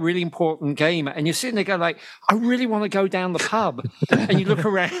some really important game, and you're sitting there going I really want to go down the pub. And you look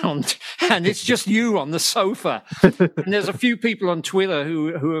around and it's just you on the sofa. And there's a few people on Twitter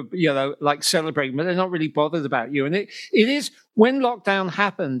who are, celebrating, but they're not really bothered about you. And it is, when lockdown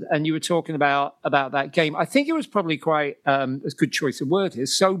happened and you were talking about that game, I think it was probably quite a good choice of word here,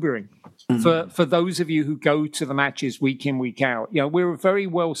 sobering for those of you who go to the matches week in, week out. We're a very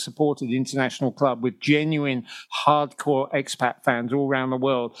well supported international club with genuine hardcore expat fans all around the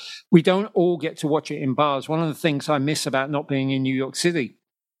world. We don't all get to watch it in bars. One of the things I miss about not being in New York City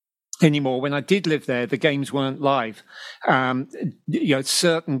anymore, when I did live there, the games weren't live.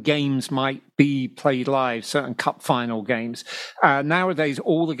 Certain games might be played live, certain cup final games. Nowadays,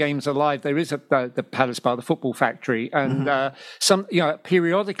 all the games are live. There is the Palace Bar, the Football Factory, and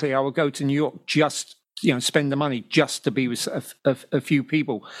periodically I will go to New York just spend the money just to be with a few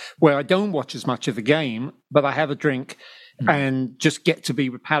people, where I don't watch as much of the game, but I have a drink and just get to be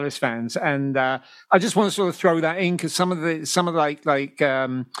with Palace fans. And I just want to sort of throw that in, because some of the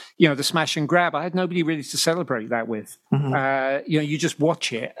smash and grab, I had nobody really to celebrate that with. You just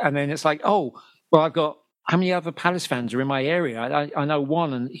watch it, and then it's like, oh, well, I've got, how many other Palace fans are in my area? I know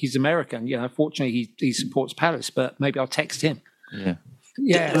one, and he's American. Fortunately, he supports Palace, but maybe I'll text him. Yeah.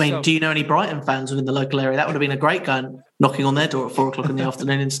 I mean, do you know any Brighton fans within the local area? That would have been a great going knocking on their door at 4:00 in the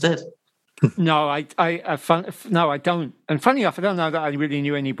afternoon instead. No, I don't. And funny enough, I don't know that I really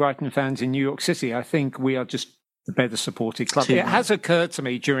knew any Brighton fans in New York City. I think we are just the better supported club. It has occurred to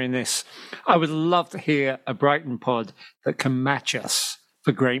me during this, I would love to hear a Brighton pod that can match us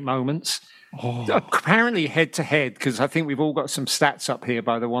for great moments. Apparently head to head, because I think we've all got some stats up here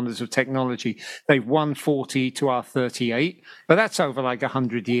by the wonders of technology. They've won 40 to our 38, but that's over like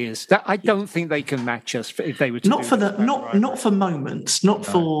 100 years. I don't think they can match us if they were to not for moments,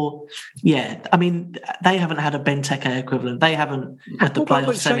 for I mean, they haven't had a Benteke equivalent. They haven't had the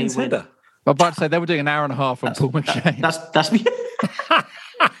playoff semi win. I'm about to say they were doing an hour and a half on Paul McShane. That's me.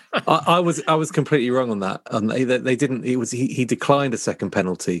 I was completely wrong on that. They didn't. He declined a second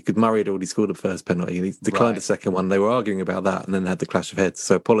penalty because Murray had already scored a first penalty. He declined a second one. They were arguing about that, and then had the clash of heads.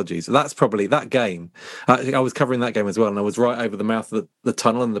 So apologies. That's probably that game. I was covering that game as well, and I was right over the mouth of the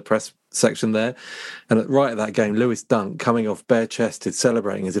tunnel in the press section there. And right at that game, Lewis Dunk coming off bare chested,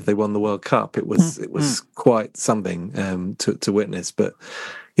 celebrating as if they won the World Cup. It was quite something to witness. But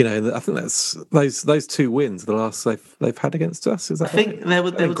I think that's those two wins, the last they've had against us. Is that? I think there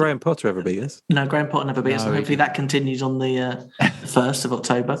was Graham Potter ever beat us. No, Graham Potter never beat us, and hopefully that continues on the 1st of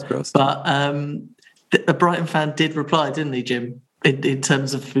October. But a Brighton fan did reply, didn't he, Jim? In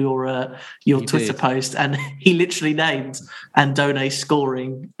terms of your Twitter post, and he literally named Andone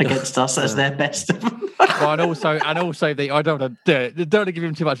scoring against us as their best. Well, and also I don't want to give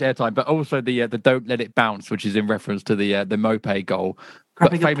him too much airtime, but also the don't let it bounce, which is in reference to the Mopé goal.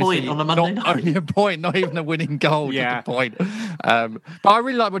 Grabbing a point on a Monday night. Only a point, not even a winning goal, just a point. But I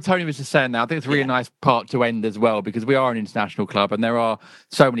really like what Tony was just saying now. I think it's a really nice part to end as well, because we are an international club, and there are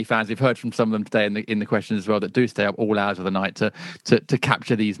so many fans. We've heard from some of them today in the questions as well that do stay up all hours of the night to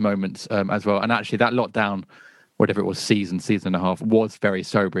capture these moments as well. And actually, that lockdown, whatever it was, season and a half, was very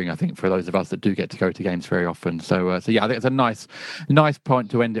sobering, I think, for those of us that do get to go to games very often. So yeah, I think it's a nice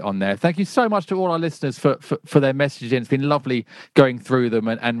point to end it on there. Thank you so much to all our listeners for their messages. It's been lovely going through them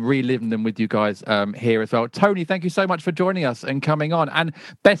and reliving them with you guys here as well. Tony, thank you so much for joining us and coming on, and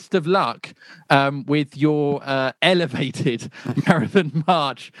best of luck with your elevated marathon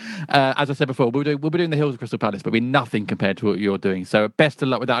march. As I said before, we'll be doing the Hills of Crystal Palace, but we're nothing compared to what you're doing. So best of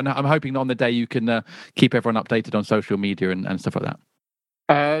luck with that. And I'm hoping on the day you can keep everyone updated on social media and stuff like that.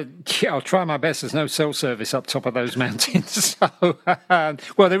 I'll try my best. There's no cell service up top of those mountains. So,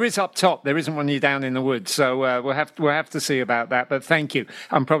 well, there is up top. There isn't one you down in the woods. So we'll have to see about that. But thank you.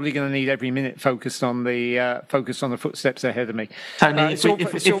 I'm probably going to need every minute focused on the footsteps ahead of me. Tony,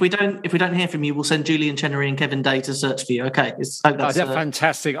 if we don't hear from you, we'll send Julian Chenery and Kevin Day to search for you. Okay, that's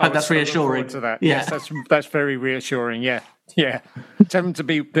fantastic. That's reassuring. To that. Yeah. Yes, that's very reassuring. Yeah. Yeah, tell them to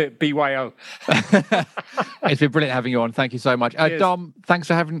be BYO. It's been brilliant having you on. Thank you so much, Dom. Thanks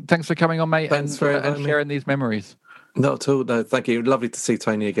for coming on, mate, and sharing these memories. Not at all. No, thank you. Lovely to see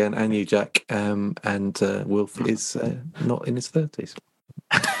Tony again, and you, Jack. And Wilf is not in his 30s.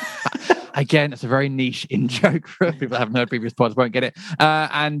 Again, it's a very niche in joke for people that haven't heard previous pods, won't get it.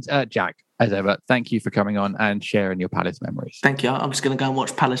 And Jack, as ever, thank you for coming on and sharing your Palace memories. Thank you. I'm just going to go and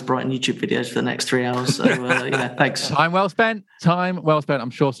watch Palace Brighton YouTube videos for the next 3 hours. So, thanks. Time well spent. I'm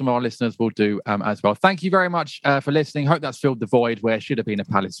sure some of our listeners will do as well. Thank you very much for listening. Hope that's filled the void where should have been a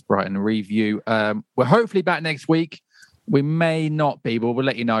Palace Brighton review. We're hopefully back next week. We may not be, but we'll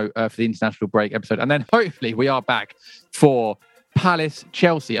let you know for the international break episode. And then hopefully we are back for Palace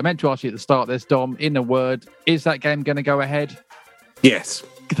Chelsea. I meant to ask you at the start this, Dom, in a word, is that game going to go ahead? Yes.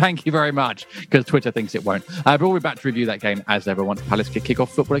 Thank you very much, because Twitter thinks it won't. But we'll be back to review that game as ever once Palace kick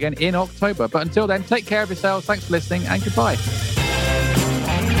off football again in October. But until then, take care of yourselves. Thanks for listening and goodbye.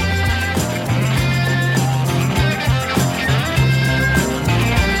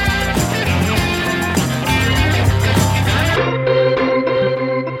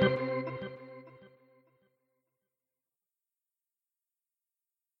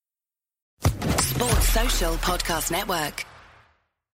 Sports Social Podcast Network.